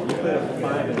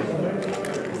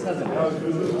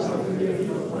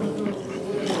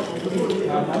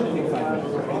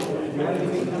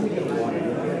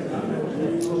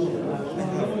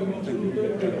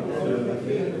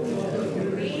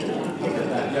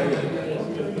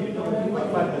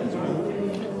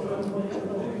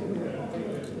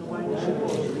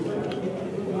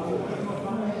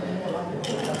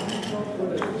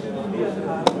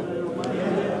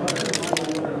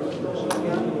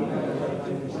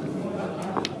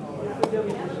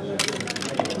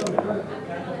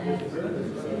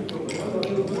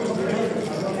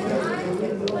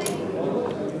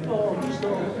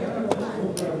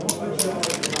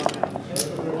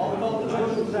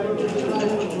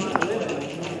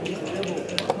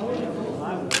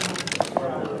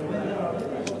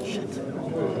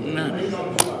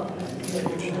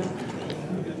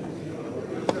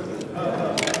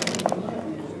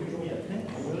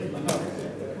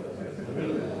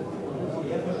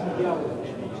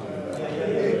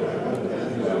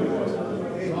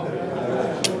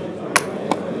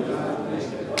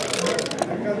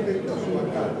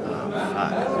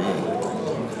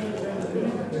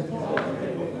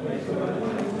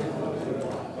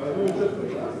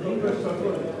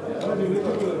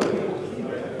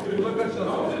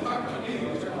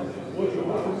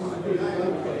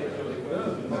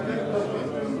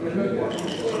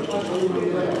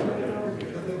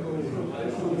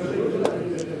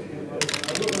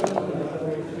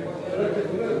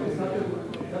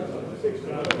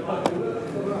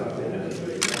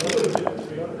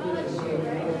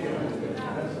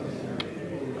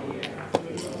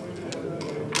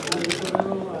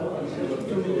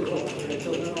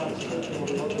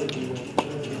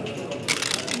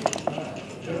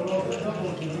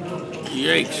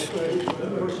 Yikes.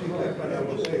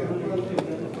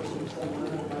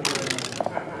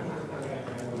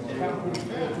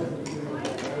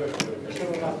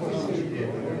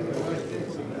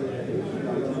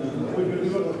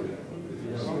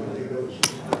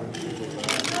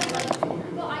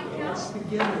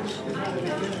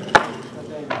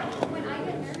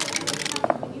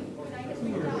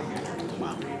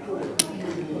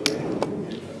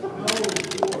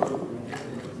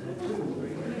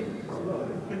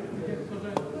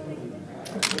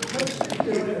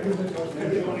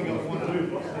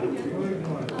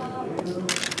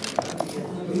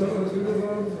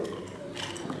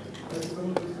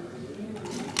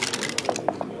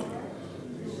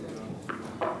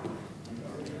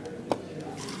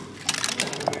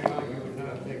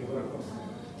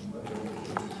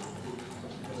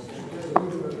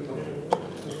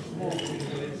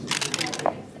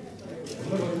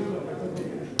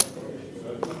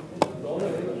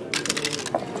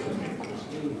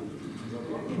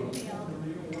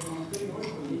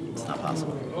 It's not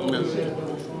possible. No.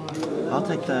 I'll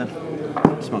take the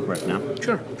smoke break now.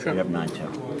 Sure, sure. You have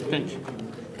 9-2. Thanks.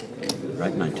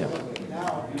 Right, 9-2.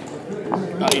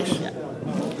 Oh, yes. Yeah.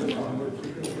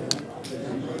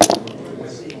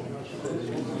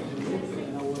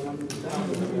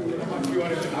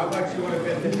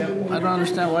 I don't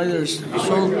understand why there's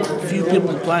so few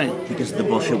people playing. Because of the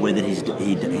bullshit way that he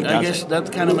does I guess it.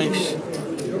 that kind of makes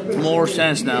more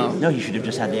sense now. No, you should have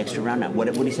just had the extra round now. What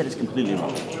he said is completely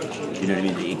wrong. You know what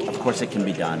I mean? Of course it can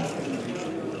be done.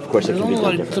 Of course it There's can be only done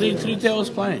like differently. three tails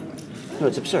playing. No,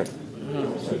 it's absurd.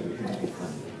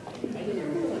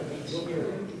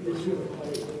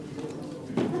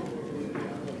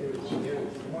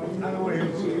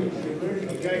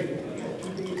 Okay.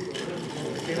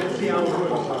 Okay, let's see how it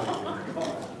works.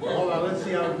 Hold on, let's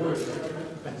see how it works.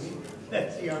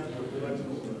 Let's see how it works.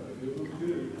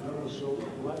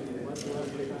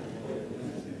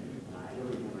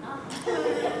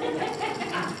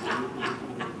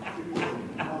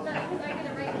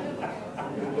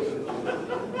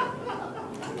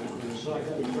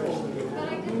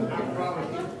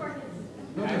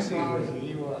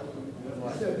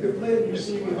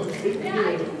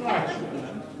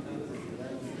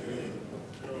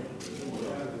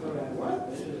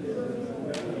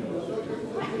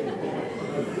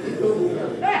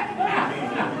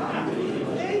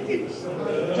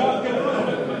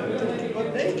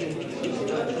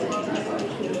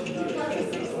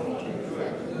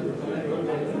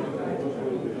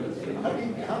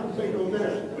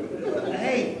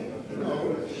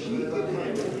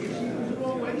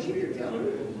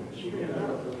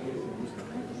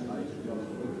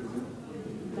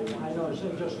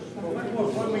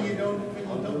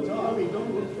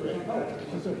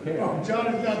 Oh, John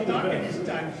is not talking this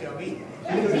time, shall we?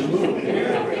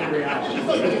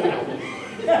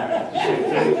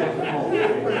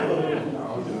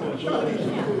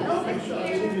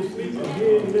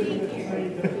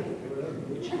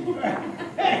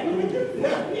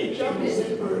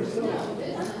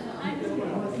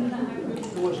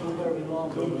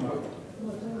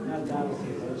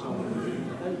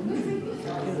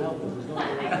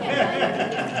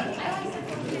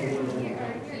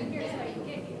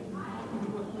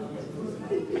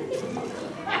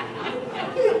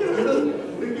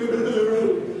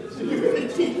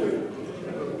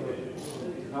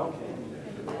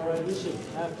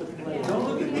 Don't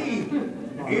look at me.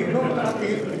 You don't talk to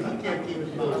him. I can't keep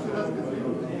his mouth.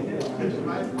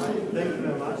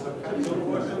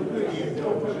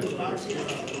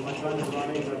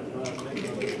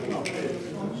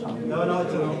 No,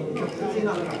 it's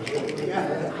enough.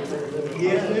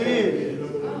 Yes, it is.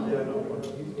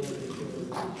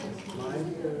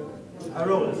 I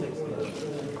rolled a 16.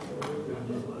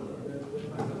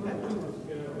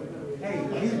 Hey,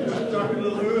 he's starting a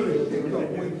little early.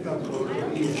 Don't wake up.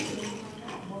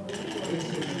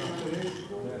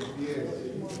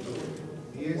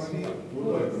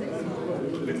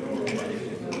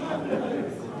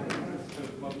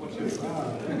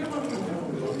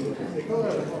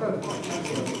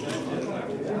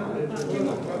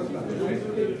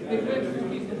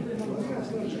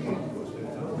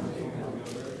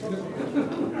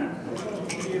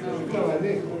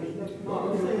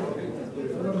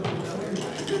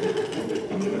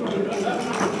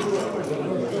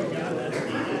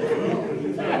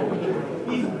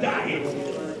 He's dying.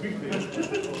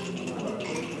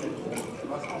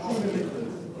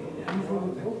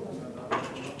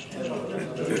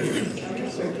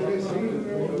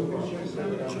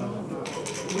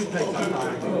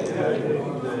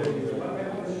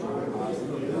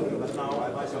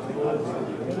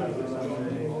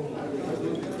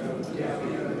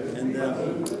 And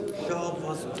Shaw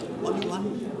was only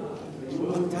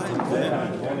one time.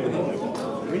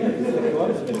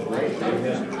 It's been great.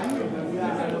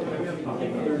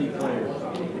 30 players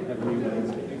every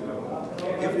Wednesday.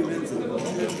 Every Wednesday.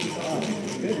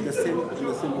 The same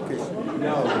location.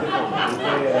 No, different. We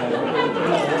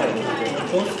play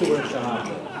close to where Shahab is.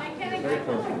 Very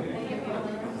close.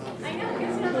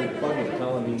 They're funny.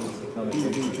 Tell him he's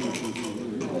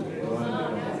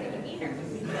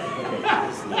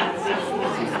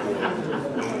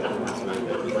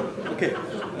Okay.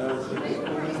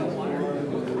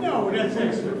 No, that's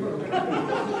excellent.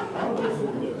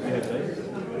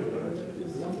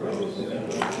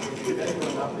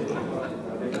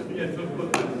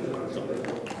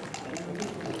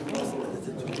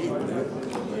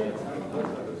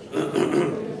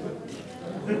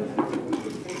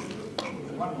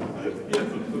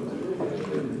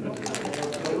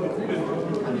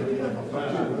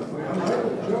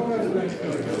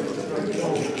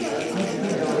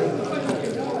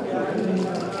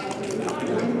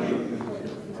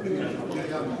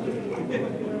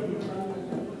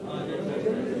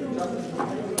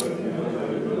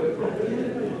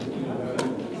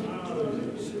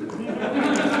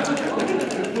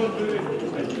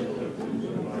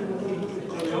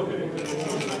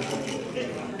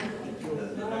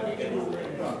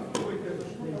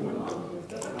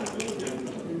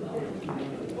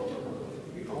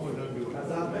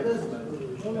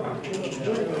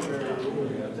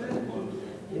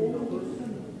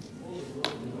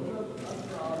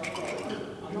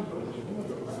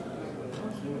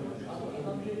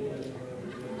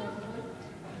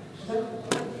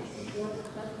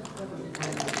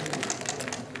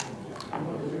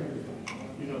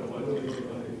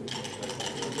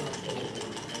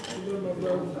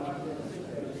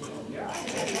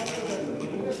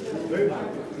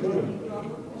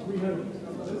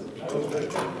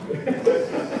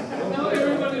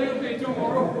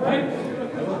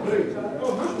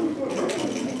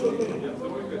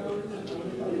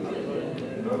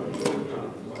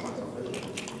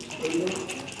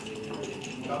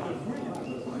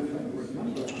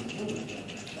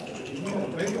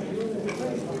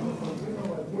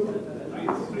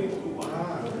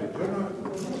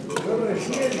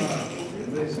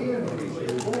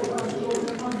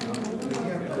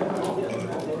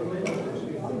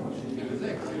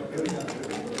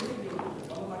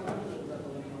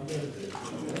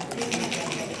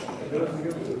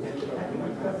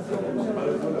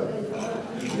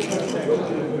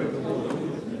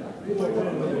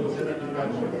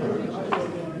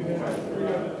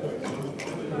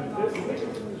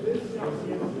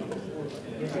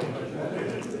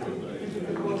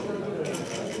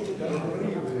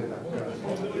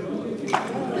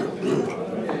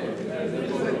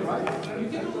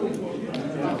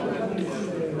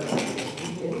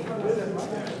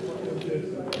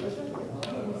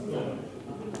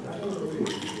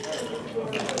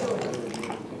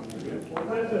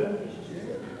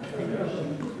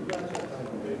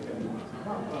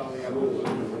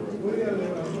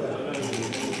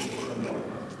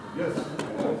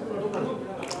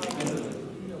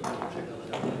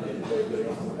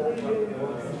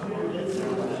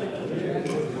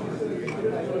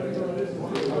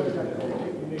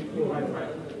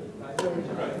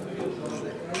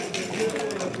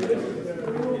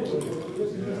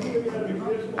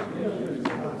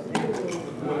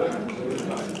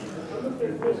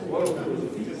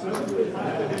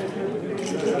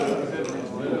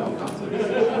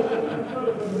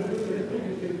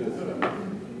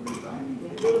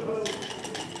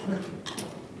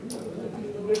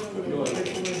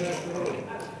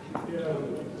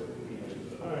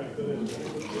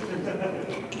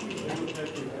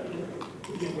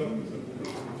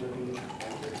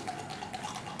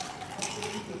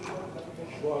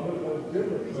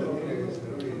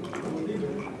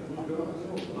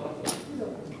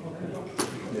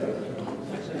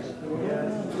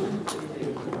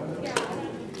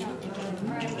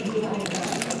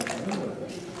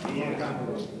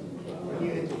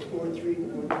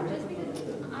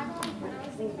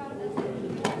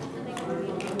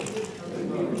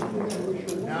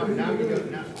 Now you go,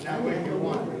 now where you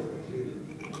want.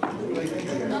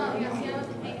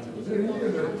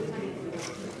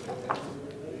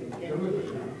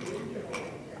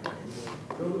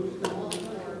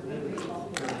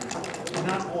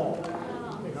 Not all.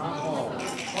 Not all.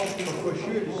 For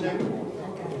sure the second one.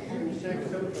 For sure the second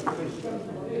one.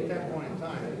 At that point in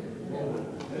time.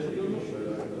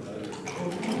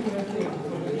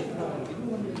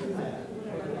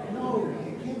 No,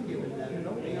 you can't give it that.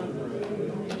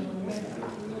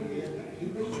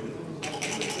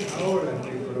 Ahora,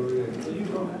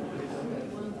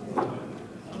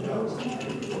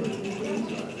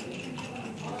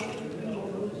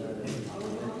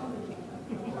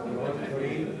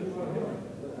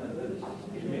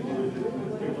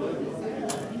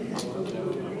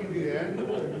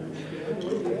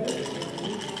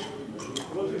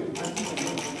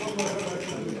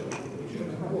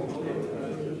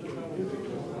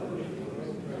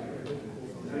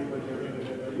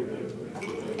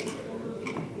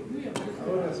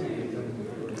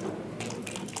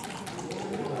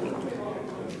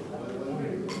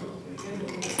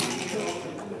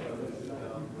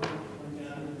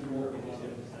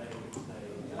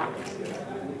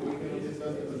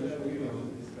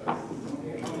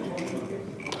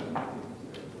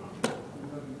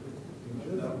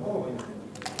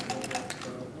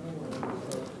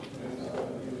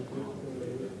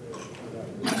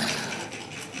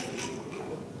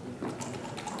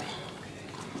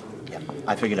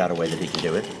 I figured out a way that he can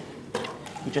do it.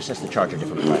 He just has to charge a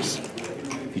different price.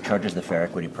 If he charges the fair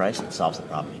equity price, it solves the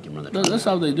problem. He can run the tournament. That's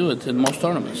how they do it in most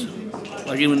tournaments.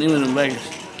 Like even in Vegas.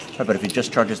 Right, but if he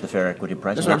just charges the fair equity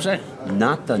price, that's what I'm saying.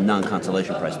 Not the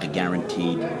non-consolation price, the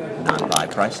guaranteed non-buy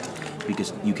price,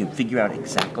 because you can figure out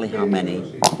exactly how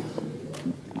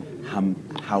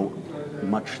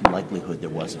much likelihood there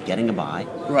was of getting a buy,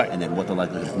 right, and then what the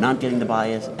likelihood of not getting the buy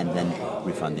is, and then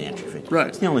refund the entry fee. Right.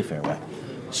 It's the only fair way.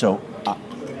 So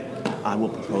I will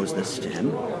propose this to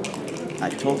him. I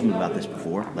told him about this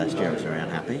before. Last year I was very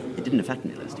unhappy. It didn't affect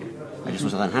me last year. I just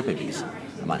was unhappy because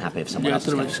I'm unhappy if someone else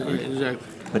is getting it. Exactly.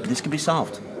 But this can be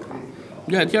solved.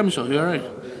 Yeah, tell me so. You're right.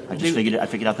 I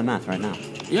figured out the math right now.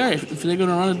 Yeah, if they're going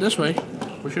to run it this way,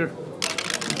 for sure.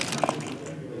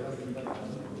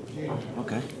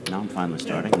 Okay, now I'm finally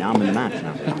starting. Now I'm in the match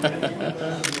now.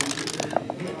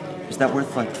 Is that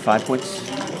worth like 5 points?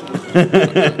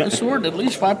 It's worth at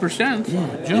least 5%.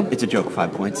 Yeah, it's a joke,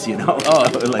 5 points, you know. Oh.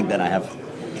 Like that I have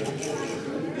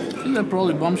think that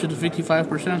probably bumps it to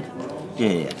 55%.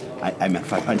 Yeah. I meant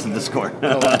 5 pints of the score.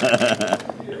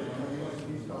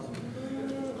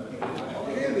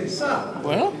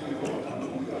 Well,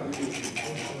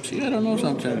 see, I don't know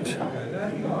sometimes.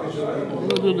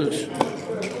 We'll do this.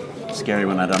 Scary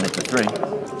when I don't hit the 3.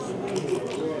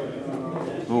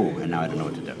 Ooh, and now I don't know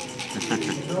what to do.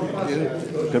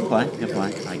 Good play.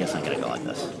 I guess I'm gonna go like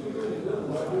this.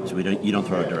 So you don't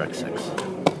throw a direct 6.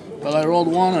 Well, I rolled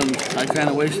 1 and I kind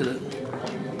of wasted it.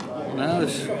 Now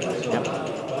it's... Yep.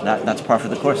 That's par for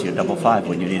the course. You double 5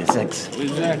 when you need a 6.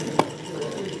 Exactly.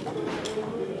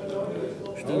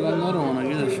 Still got another one, I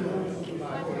guess.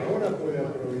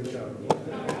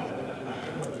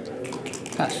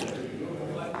 Pass.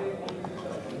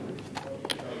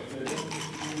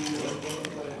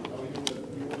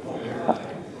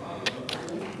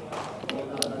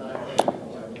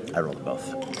 I rolled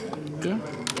both. Okay.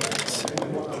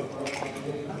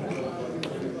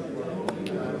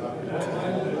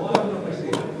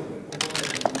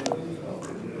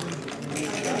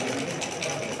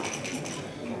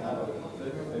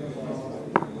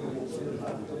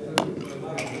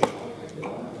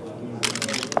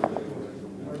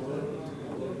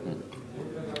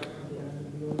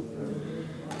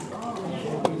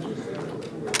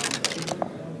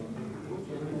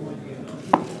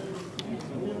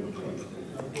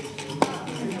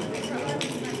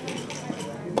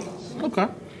 Okay.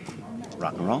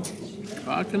 Rock and roll.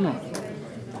 Rock and roll.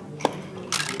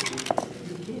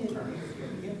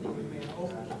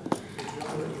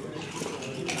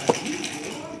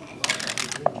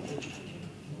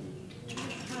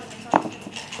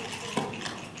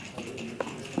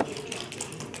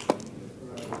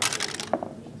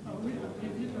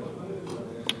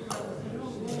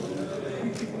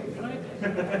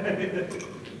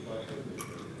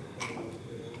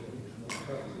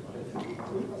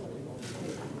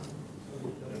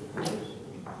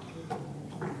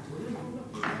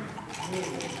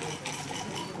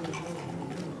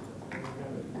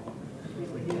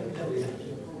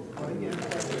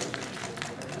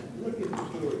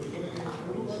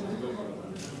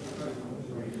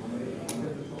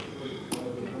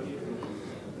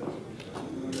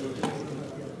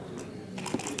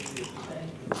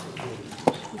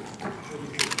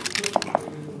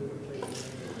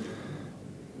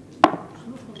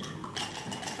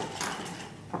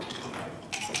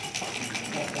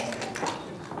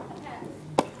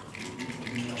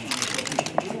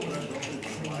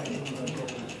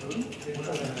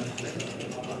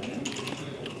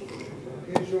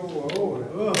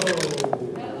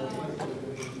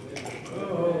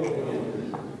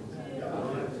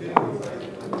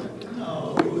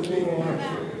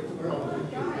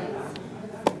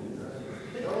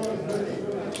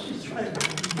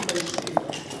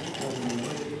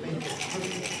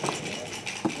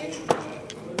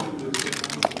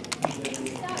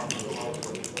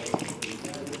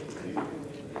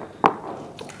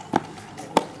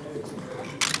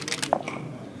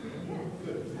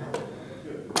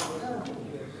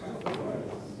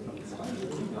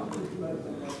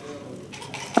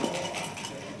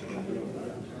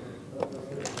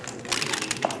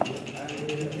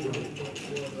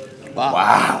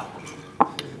 Wow.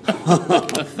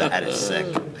 That is sick.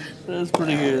 That's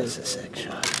pretty good. That's a sick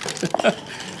shot. That's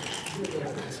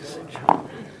a sick shot.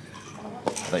 I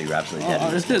thought you were absolutely dead.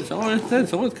 Oh, it's dead. So it's dead.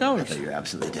 So it I covers. thought you were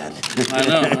absolutely dead. I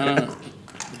know.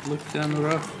 Look down the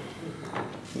rough.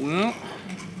 Well.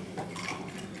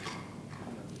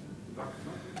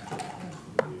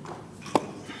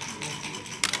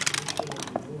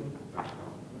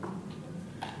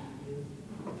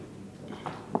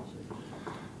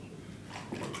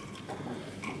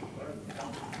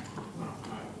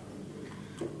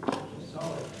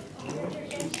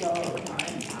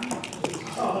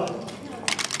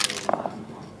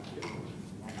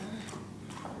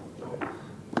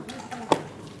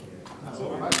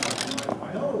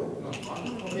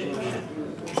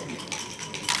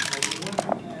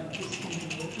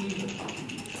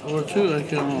 Or 2, I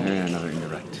can't roll. Yeah,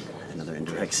 another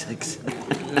indirect 6.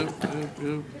 Yep.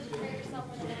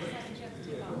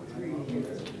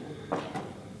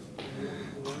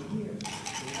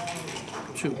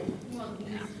 2.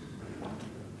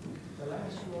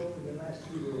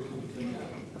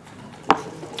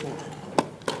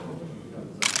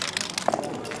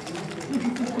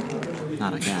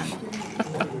 Not again.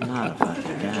 Not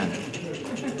fucking again.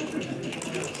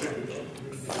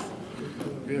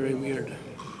 Very weird.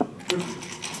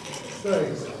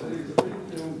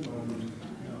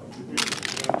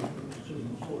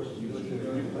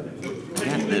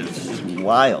 Man, this is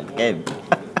wild game.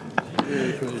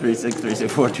 3-6, 3-6,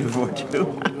 4-2,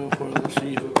 4-2. Let's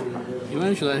see.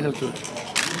 Eventually I have to.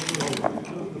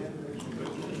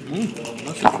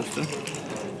 That's interesting.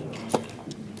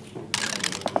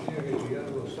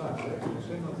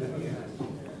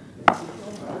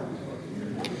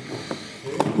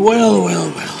 Well.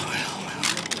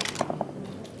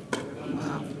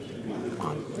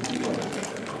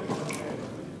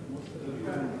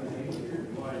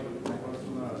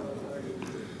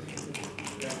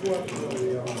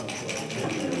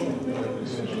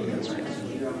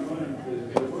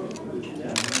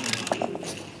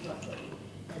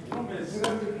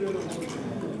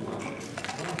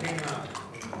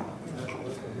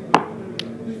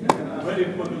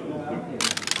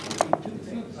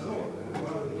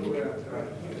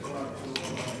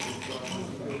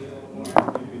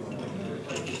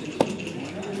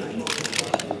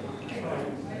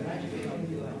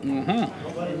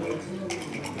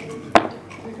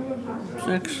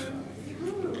 Six.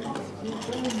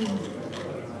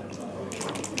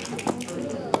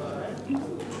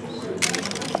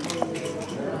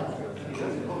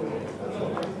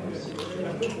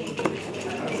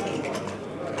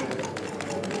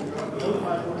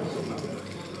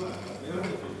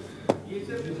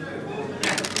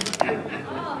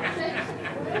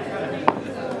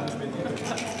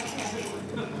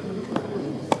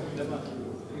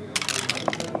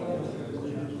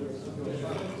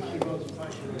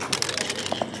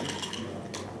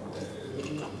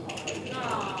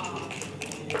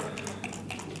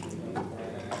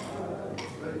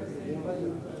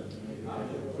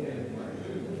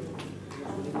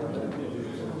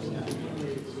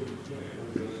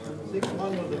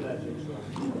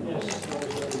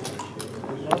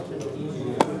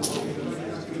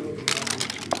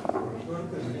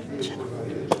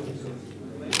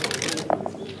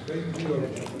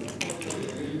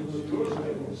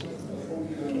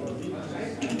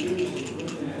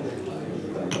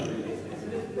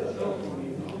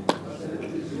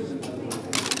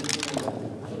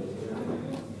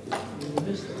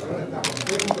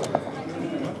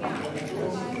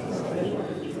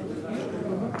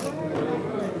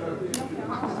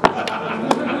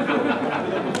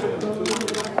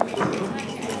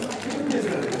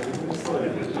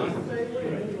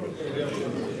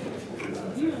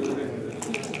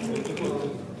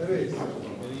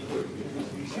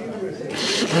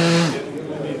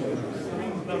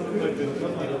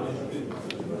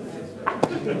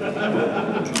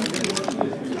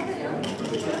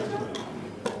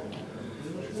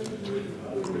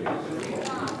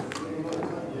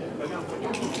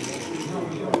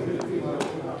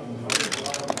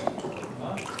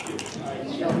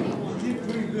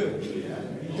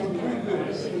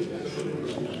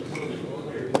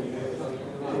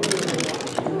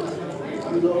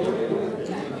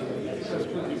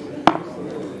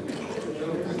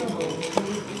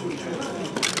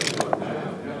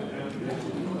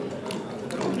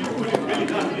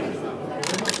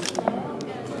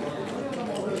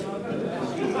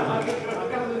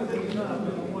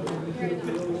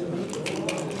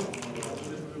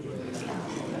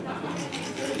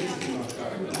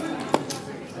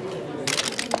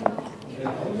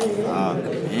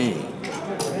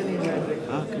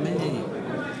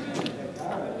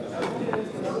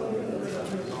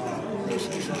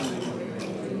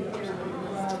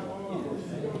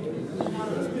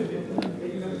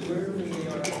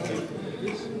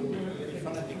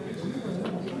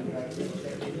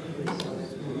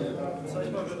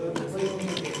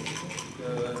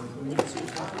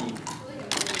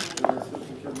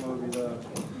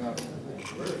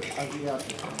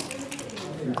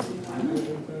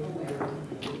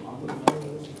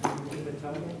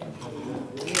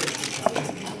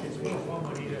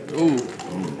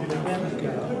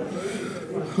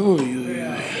 Oh,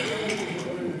 yeah.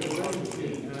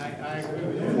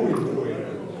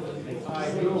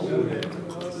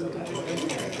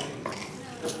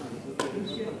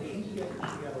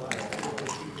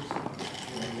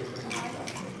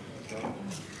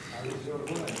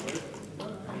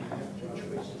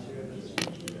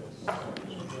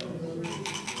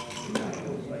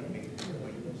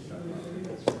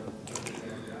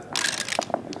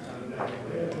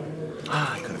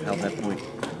 I could have held that point.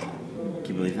 Can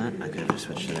you believe that? I could have just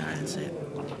switched to there. I didn't see it.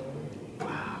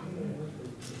 Wow.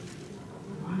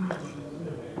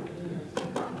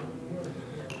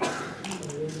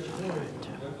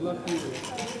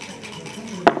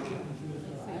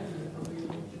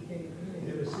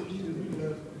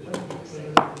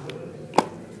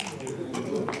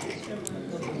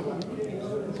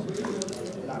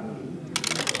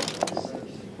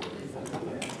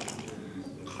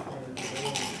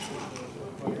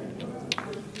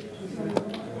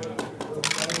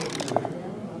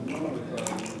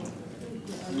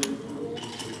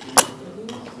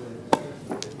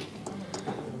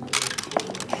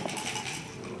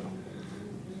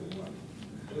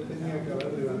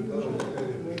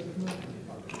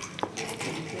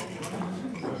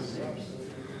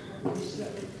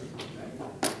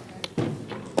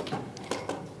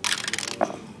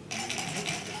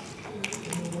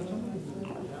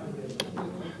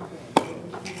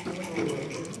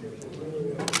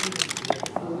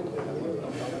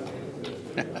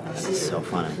 so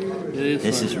funny. is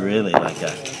This funny. is really like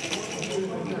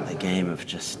a game of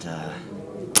just.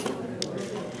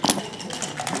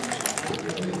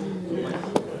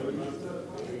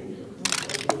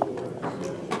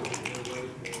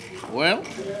 Well,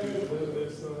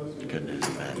 Good news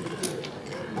and bad news.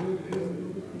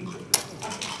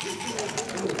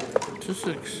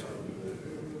 2-6.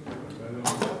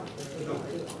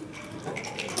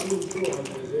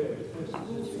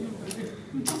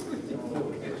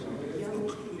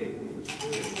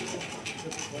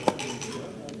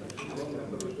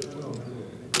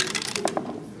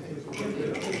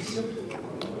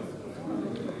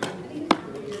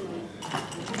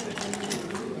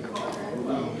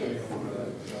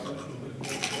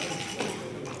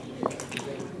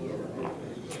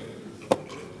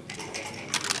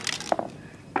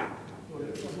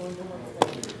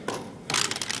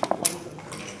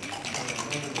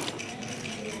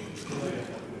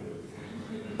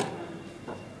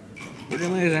 Pretty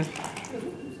amazing.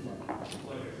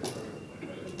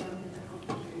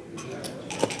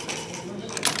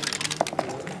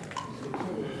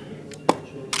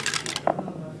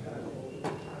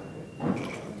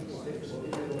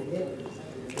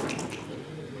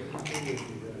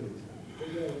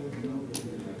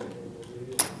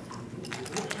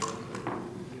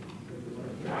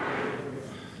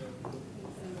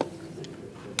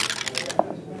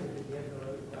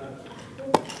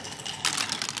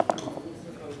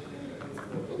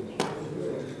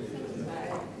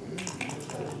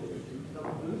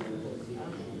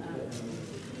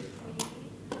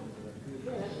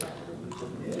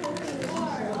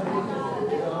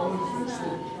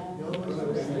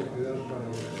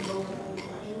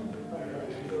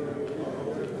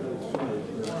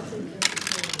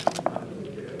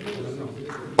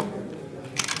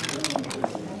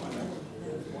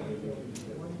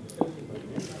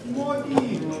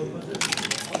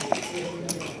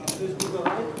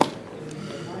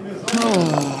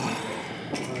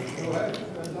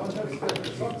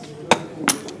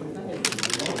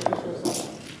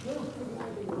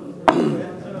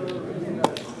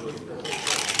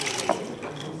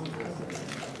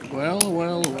 Well,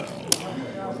 well, well.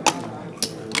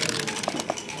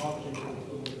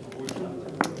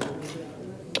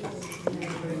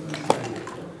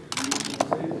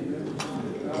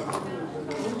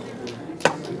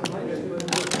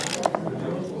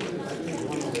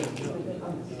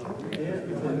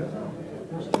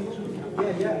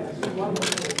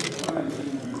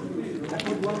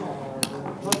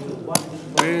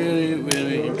 Very,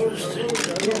 very interesting.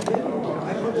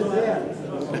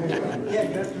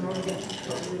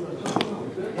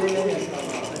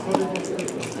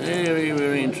 Very,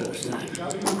 very interesting.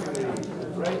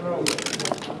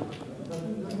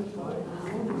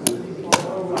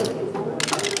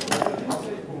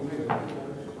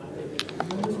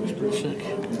 It's pretty sick.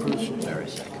 Very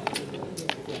sick.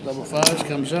 Double fives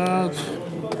comes out.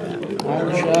 All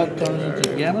the shot turns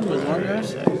into gammon with one guy.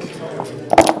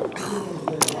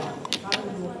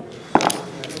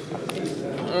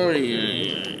 Oh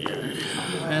yeah.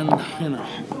 And you know,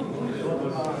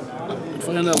 if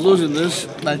I end up losing this,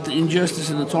 like the injustice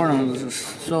in the tournament is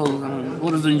so.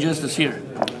 What is the injustice here?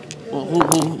 Well,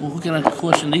 who can I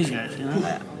question these guys? You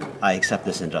know. I accept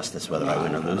this injustice whether I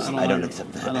win or lose. I don't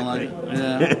accept that. I don't like it.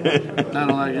 Yeah. I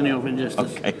don't like any of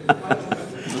injustice. Okay.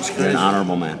 That's You're crazy. an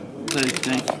honorable man.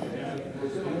 Thank you.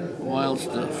 Wild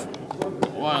stuff.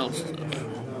 Wild stuff.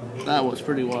 That was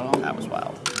pretty wild. That was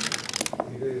wild.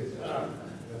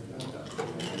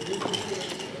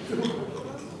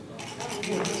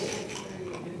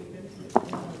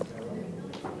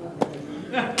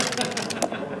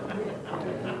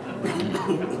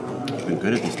 You've been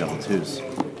good at these double twos.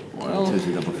 Well, Twos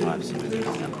and double fives.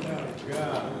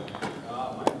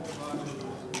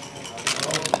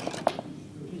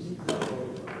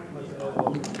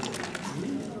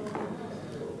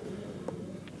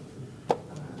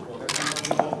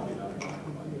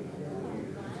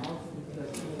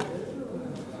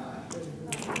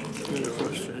 very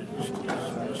frustrating.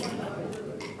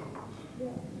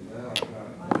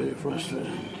 Very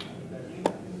frustrating.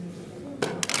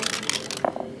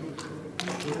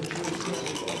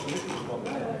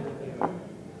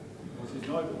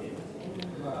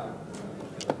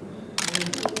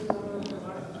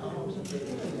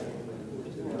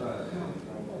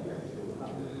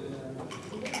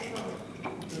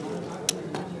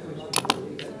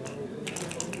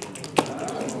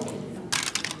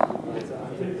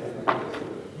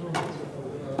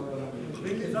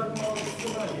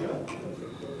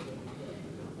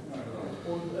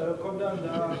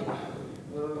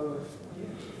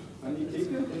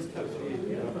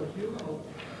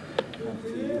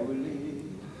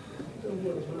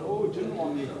 Oh,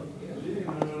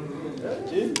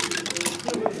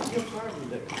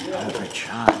 great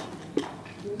shot.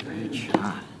 Great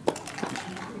shot.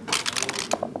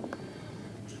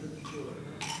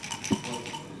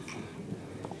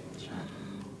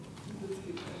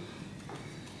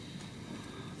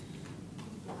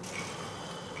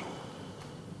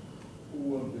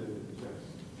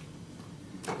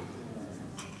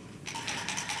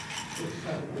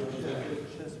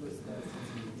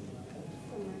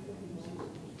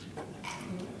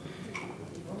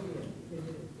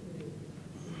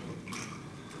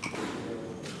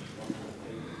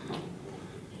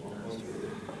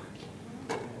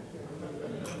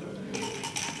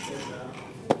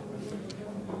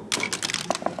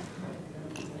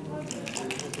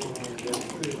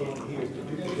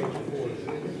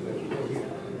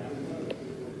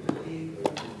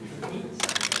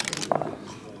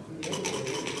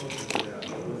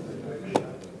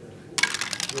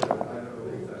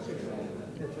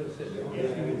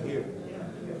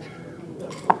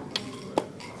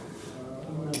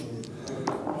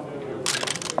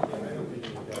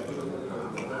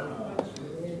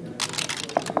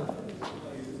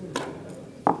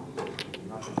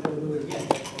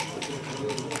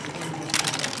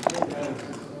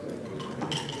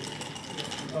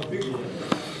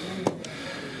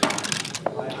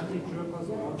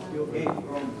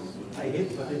 I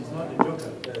hit, but it's not a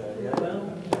joker.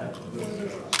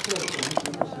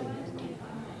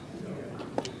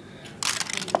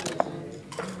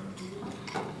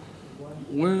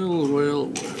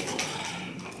 Well.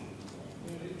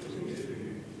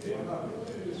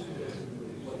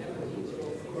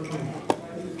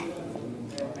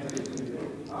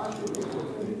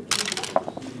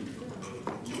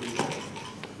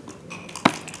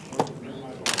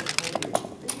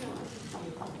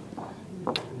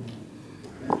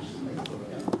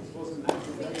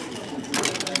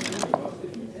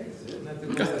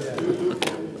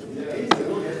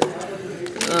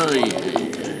 Oh, yeah.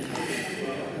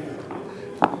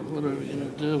 What are we going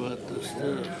to do about this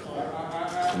stuff?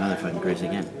 Another fucking crazy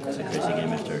game. It's a crazy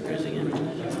game after a crazy game.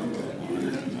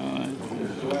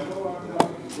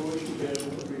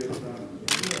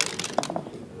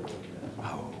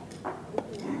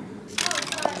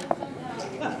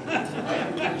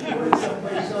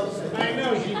 I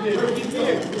know she did. She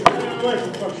did. I don't know what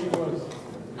the fuck she was.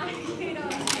 I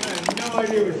have no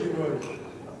idea what she was.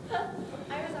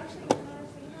 I was actually going to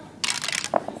see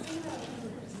that.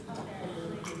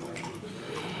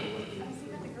 I've seen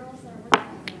that the girls that are working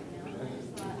on it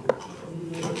now.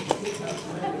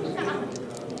 I just thought.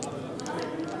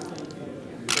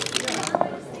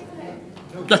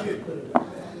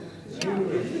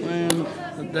 Man,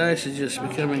 the dice is just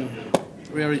becoming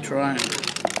very trying.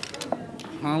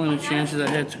 How many chances I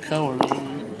had to cover?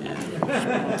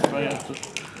 I have to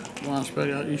once back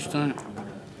out each time.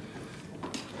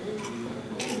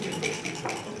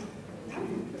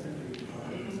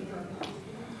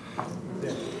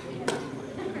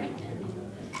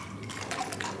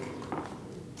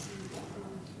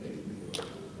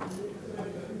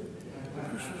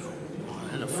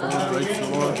 I had a fold right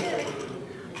forward.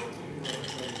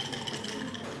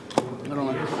 I don't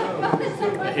like it.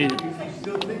 I hate it.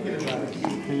 I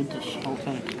hate this whole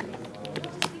thing.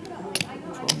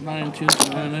 12, 9, 2,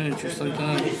 9, 8, just like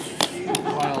that. It's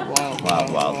wild.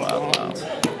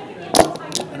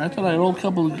 And I thought I rolled a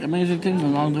couple of amazing things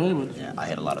along the way, but Yeah, I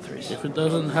hit a lot of threes. if it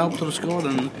doesn't help to the score,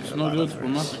 then it's no good for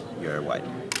nothing. You're white.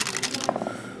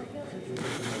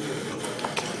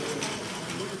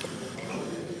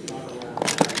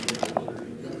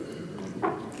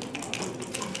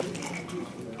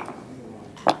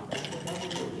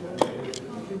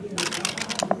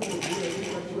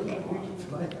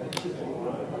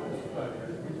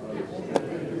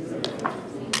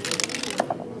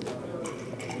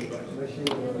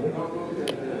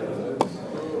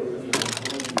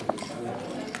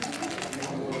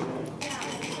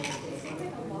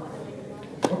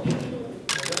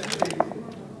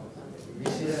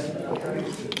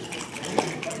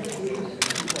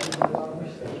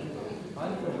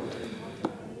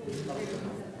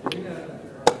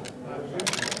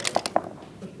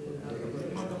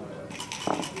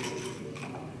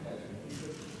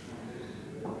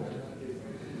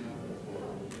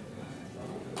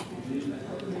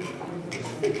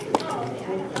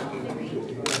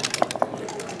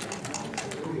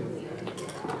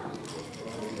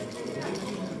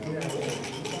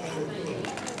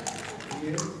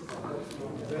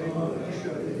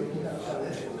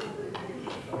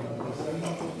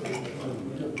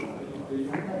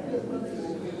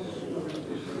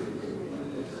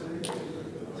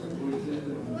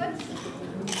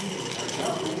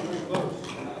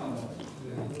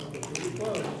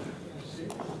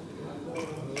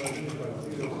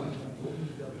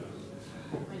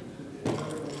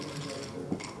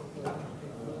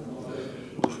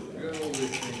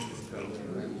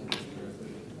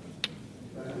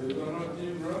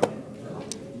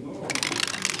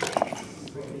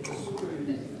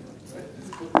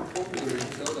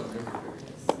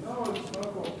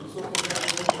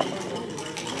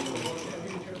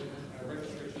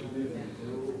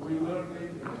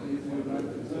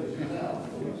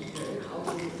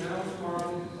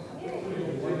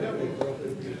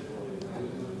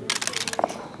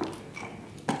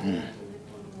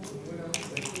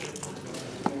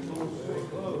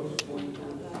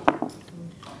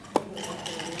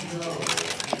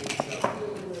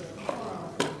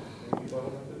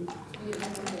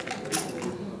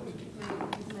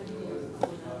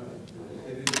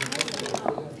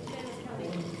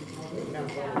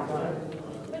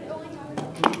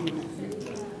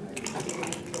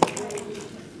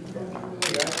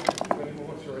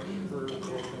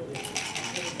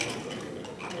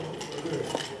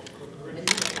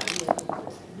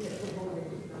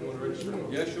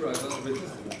 Yeah, sure, I will visit.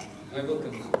 I will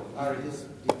come.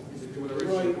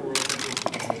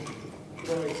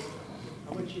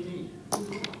 How much you need?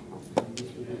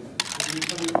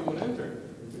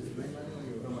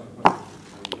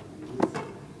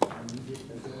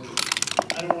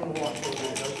 I don't want to walk over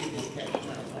there, I'll give you cash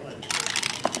now. How much?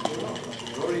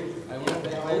 Rory, I want the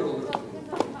payroll.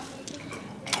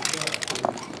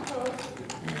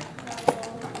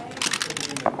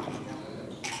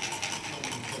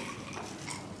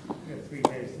 Three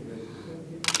days.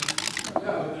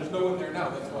 Yeah, there's no one there now,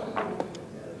 that's why.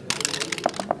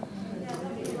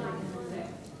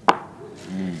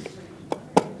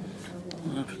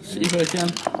 See if I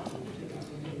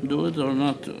can do it or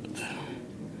not do it.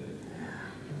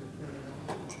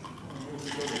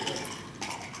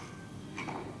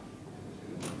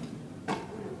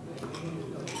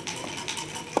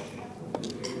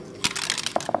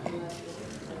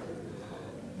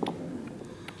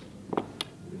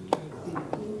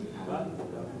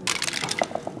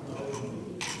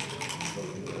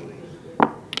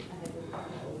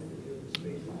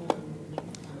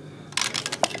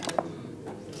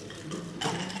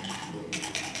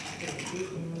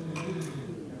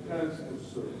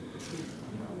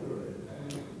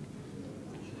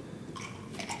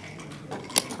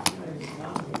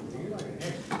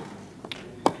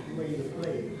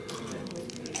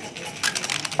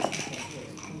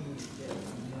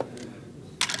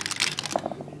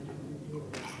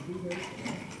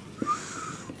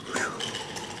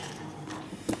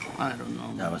 I don't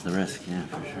know. That was the risk, yeah,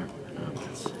 for sure. No,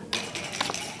 that's-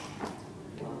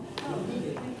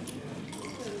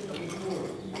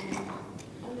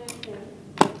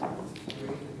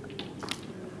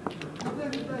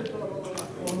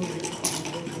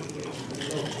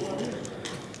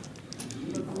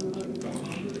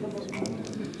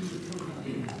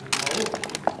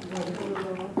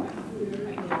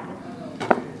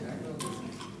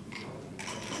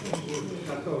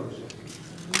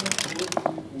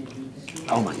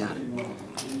 Oh my God.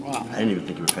 Wow. I didn't even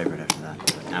think you were favorite after that.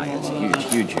 But now it's a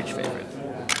huge favorite.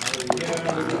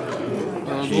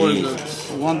 I was worried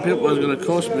that one pip was going to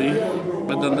cost me,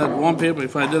 but then that one pip,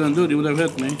 if I didn't do it, he would have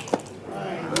hit me.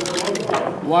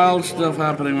 Wild stuff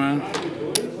happening, man.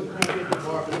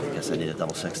 I guess I need a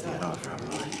double six to get off, probably.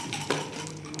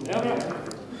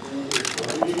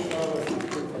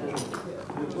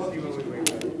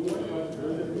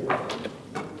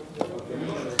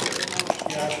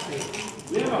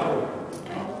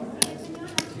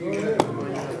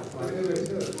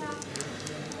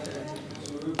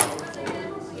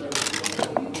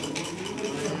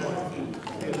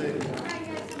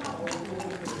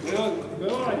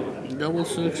 Double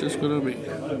six is going to be.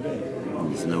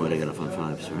 There's no way to get off on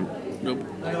fives, right? Nope.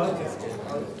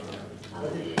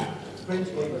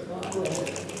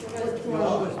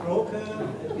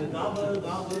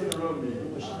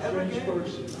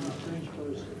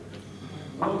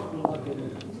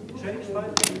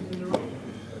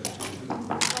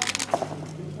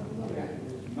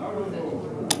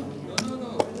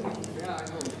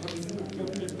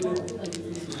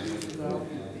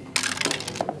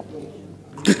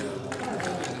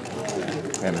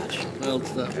 Fair match. Well,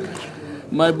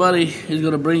 stuff. My buddy is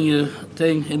going to bring you a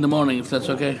thing in the morning, if that's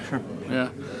okay. Sure. Yeah.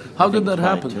 How did that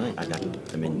Probably too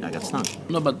happen? late. I got stung.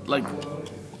 No, but like,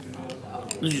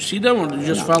 did you see them, or you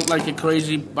just No. felt like a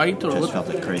crazy bite, or Just what? felt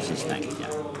like crazy sting, yeah.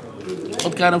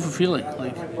 What kind of a feeling?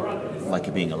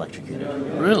 Like being electrocuted.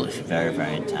 Really?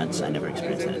 Very intense. I never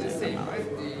experienced anything in my life.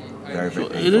 Very So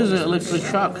painful. it is an electric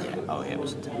shock. Yeah. Oh, yeah, it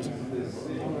was intense.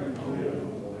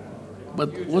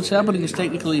 But what's happening is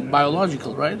technically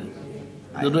biological, right?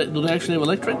 Do they actually have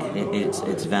electric?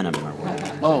 It's venom or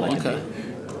whatever. Oh, Like a okay. bee.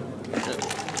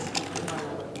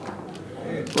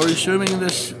 Were you swimming in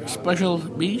this special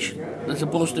beach that's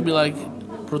supposed to be like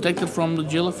protected from the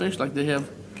jellyfish, like they have,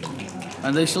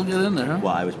 and they still get in there, huh?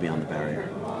 Well, I was beyond the barrier.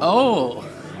 Oh,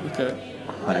 okay.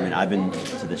 But I mean, I've been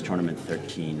to this tournament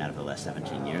 13 out of the last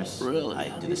 17 years. Really? I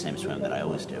do the same swim that I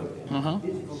always do. Uh-huh.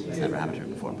 It's never happened here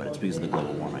before, but it's because of the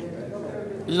global warming.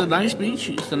 Is it a nice beach?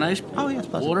 It's a nice Oh, yeah, it's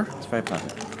pleasant. water? It's very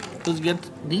pleasant. Does it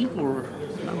get deep or?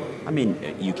 No. I mean,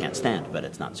 you can't stand, but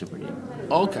it's not super deep.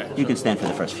 Okay. You can stand for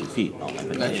the first few feet.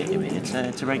 But Gotcha. I mean, it's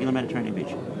a regular Mediterranean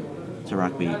beach. It's a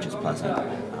rock beach. It's pleasant.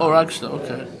 Oh, Rockstar,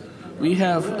 okay. We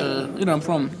have, I'm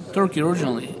from Turkey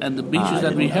originally, and the beaches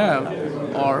that we have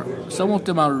are, some of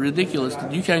them are ridiculous.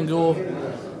 That you can go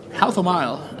half a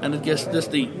mile and it gets this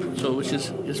deep, so which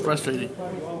is frustrating.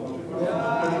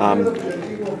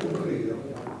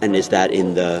 And is that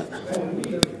in the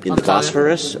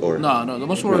Bosphorus or No, the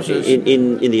Bosphorus is in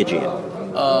the Aegean?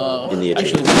 In the Aegean.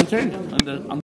 actually Mediterranean.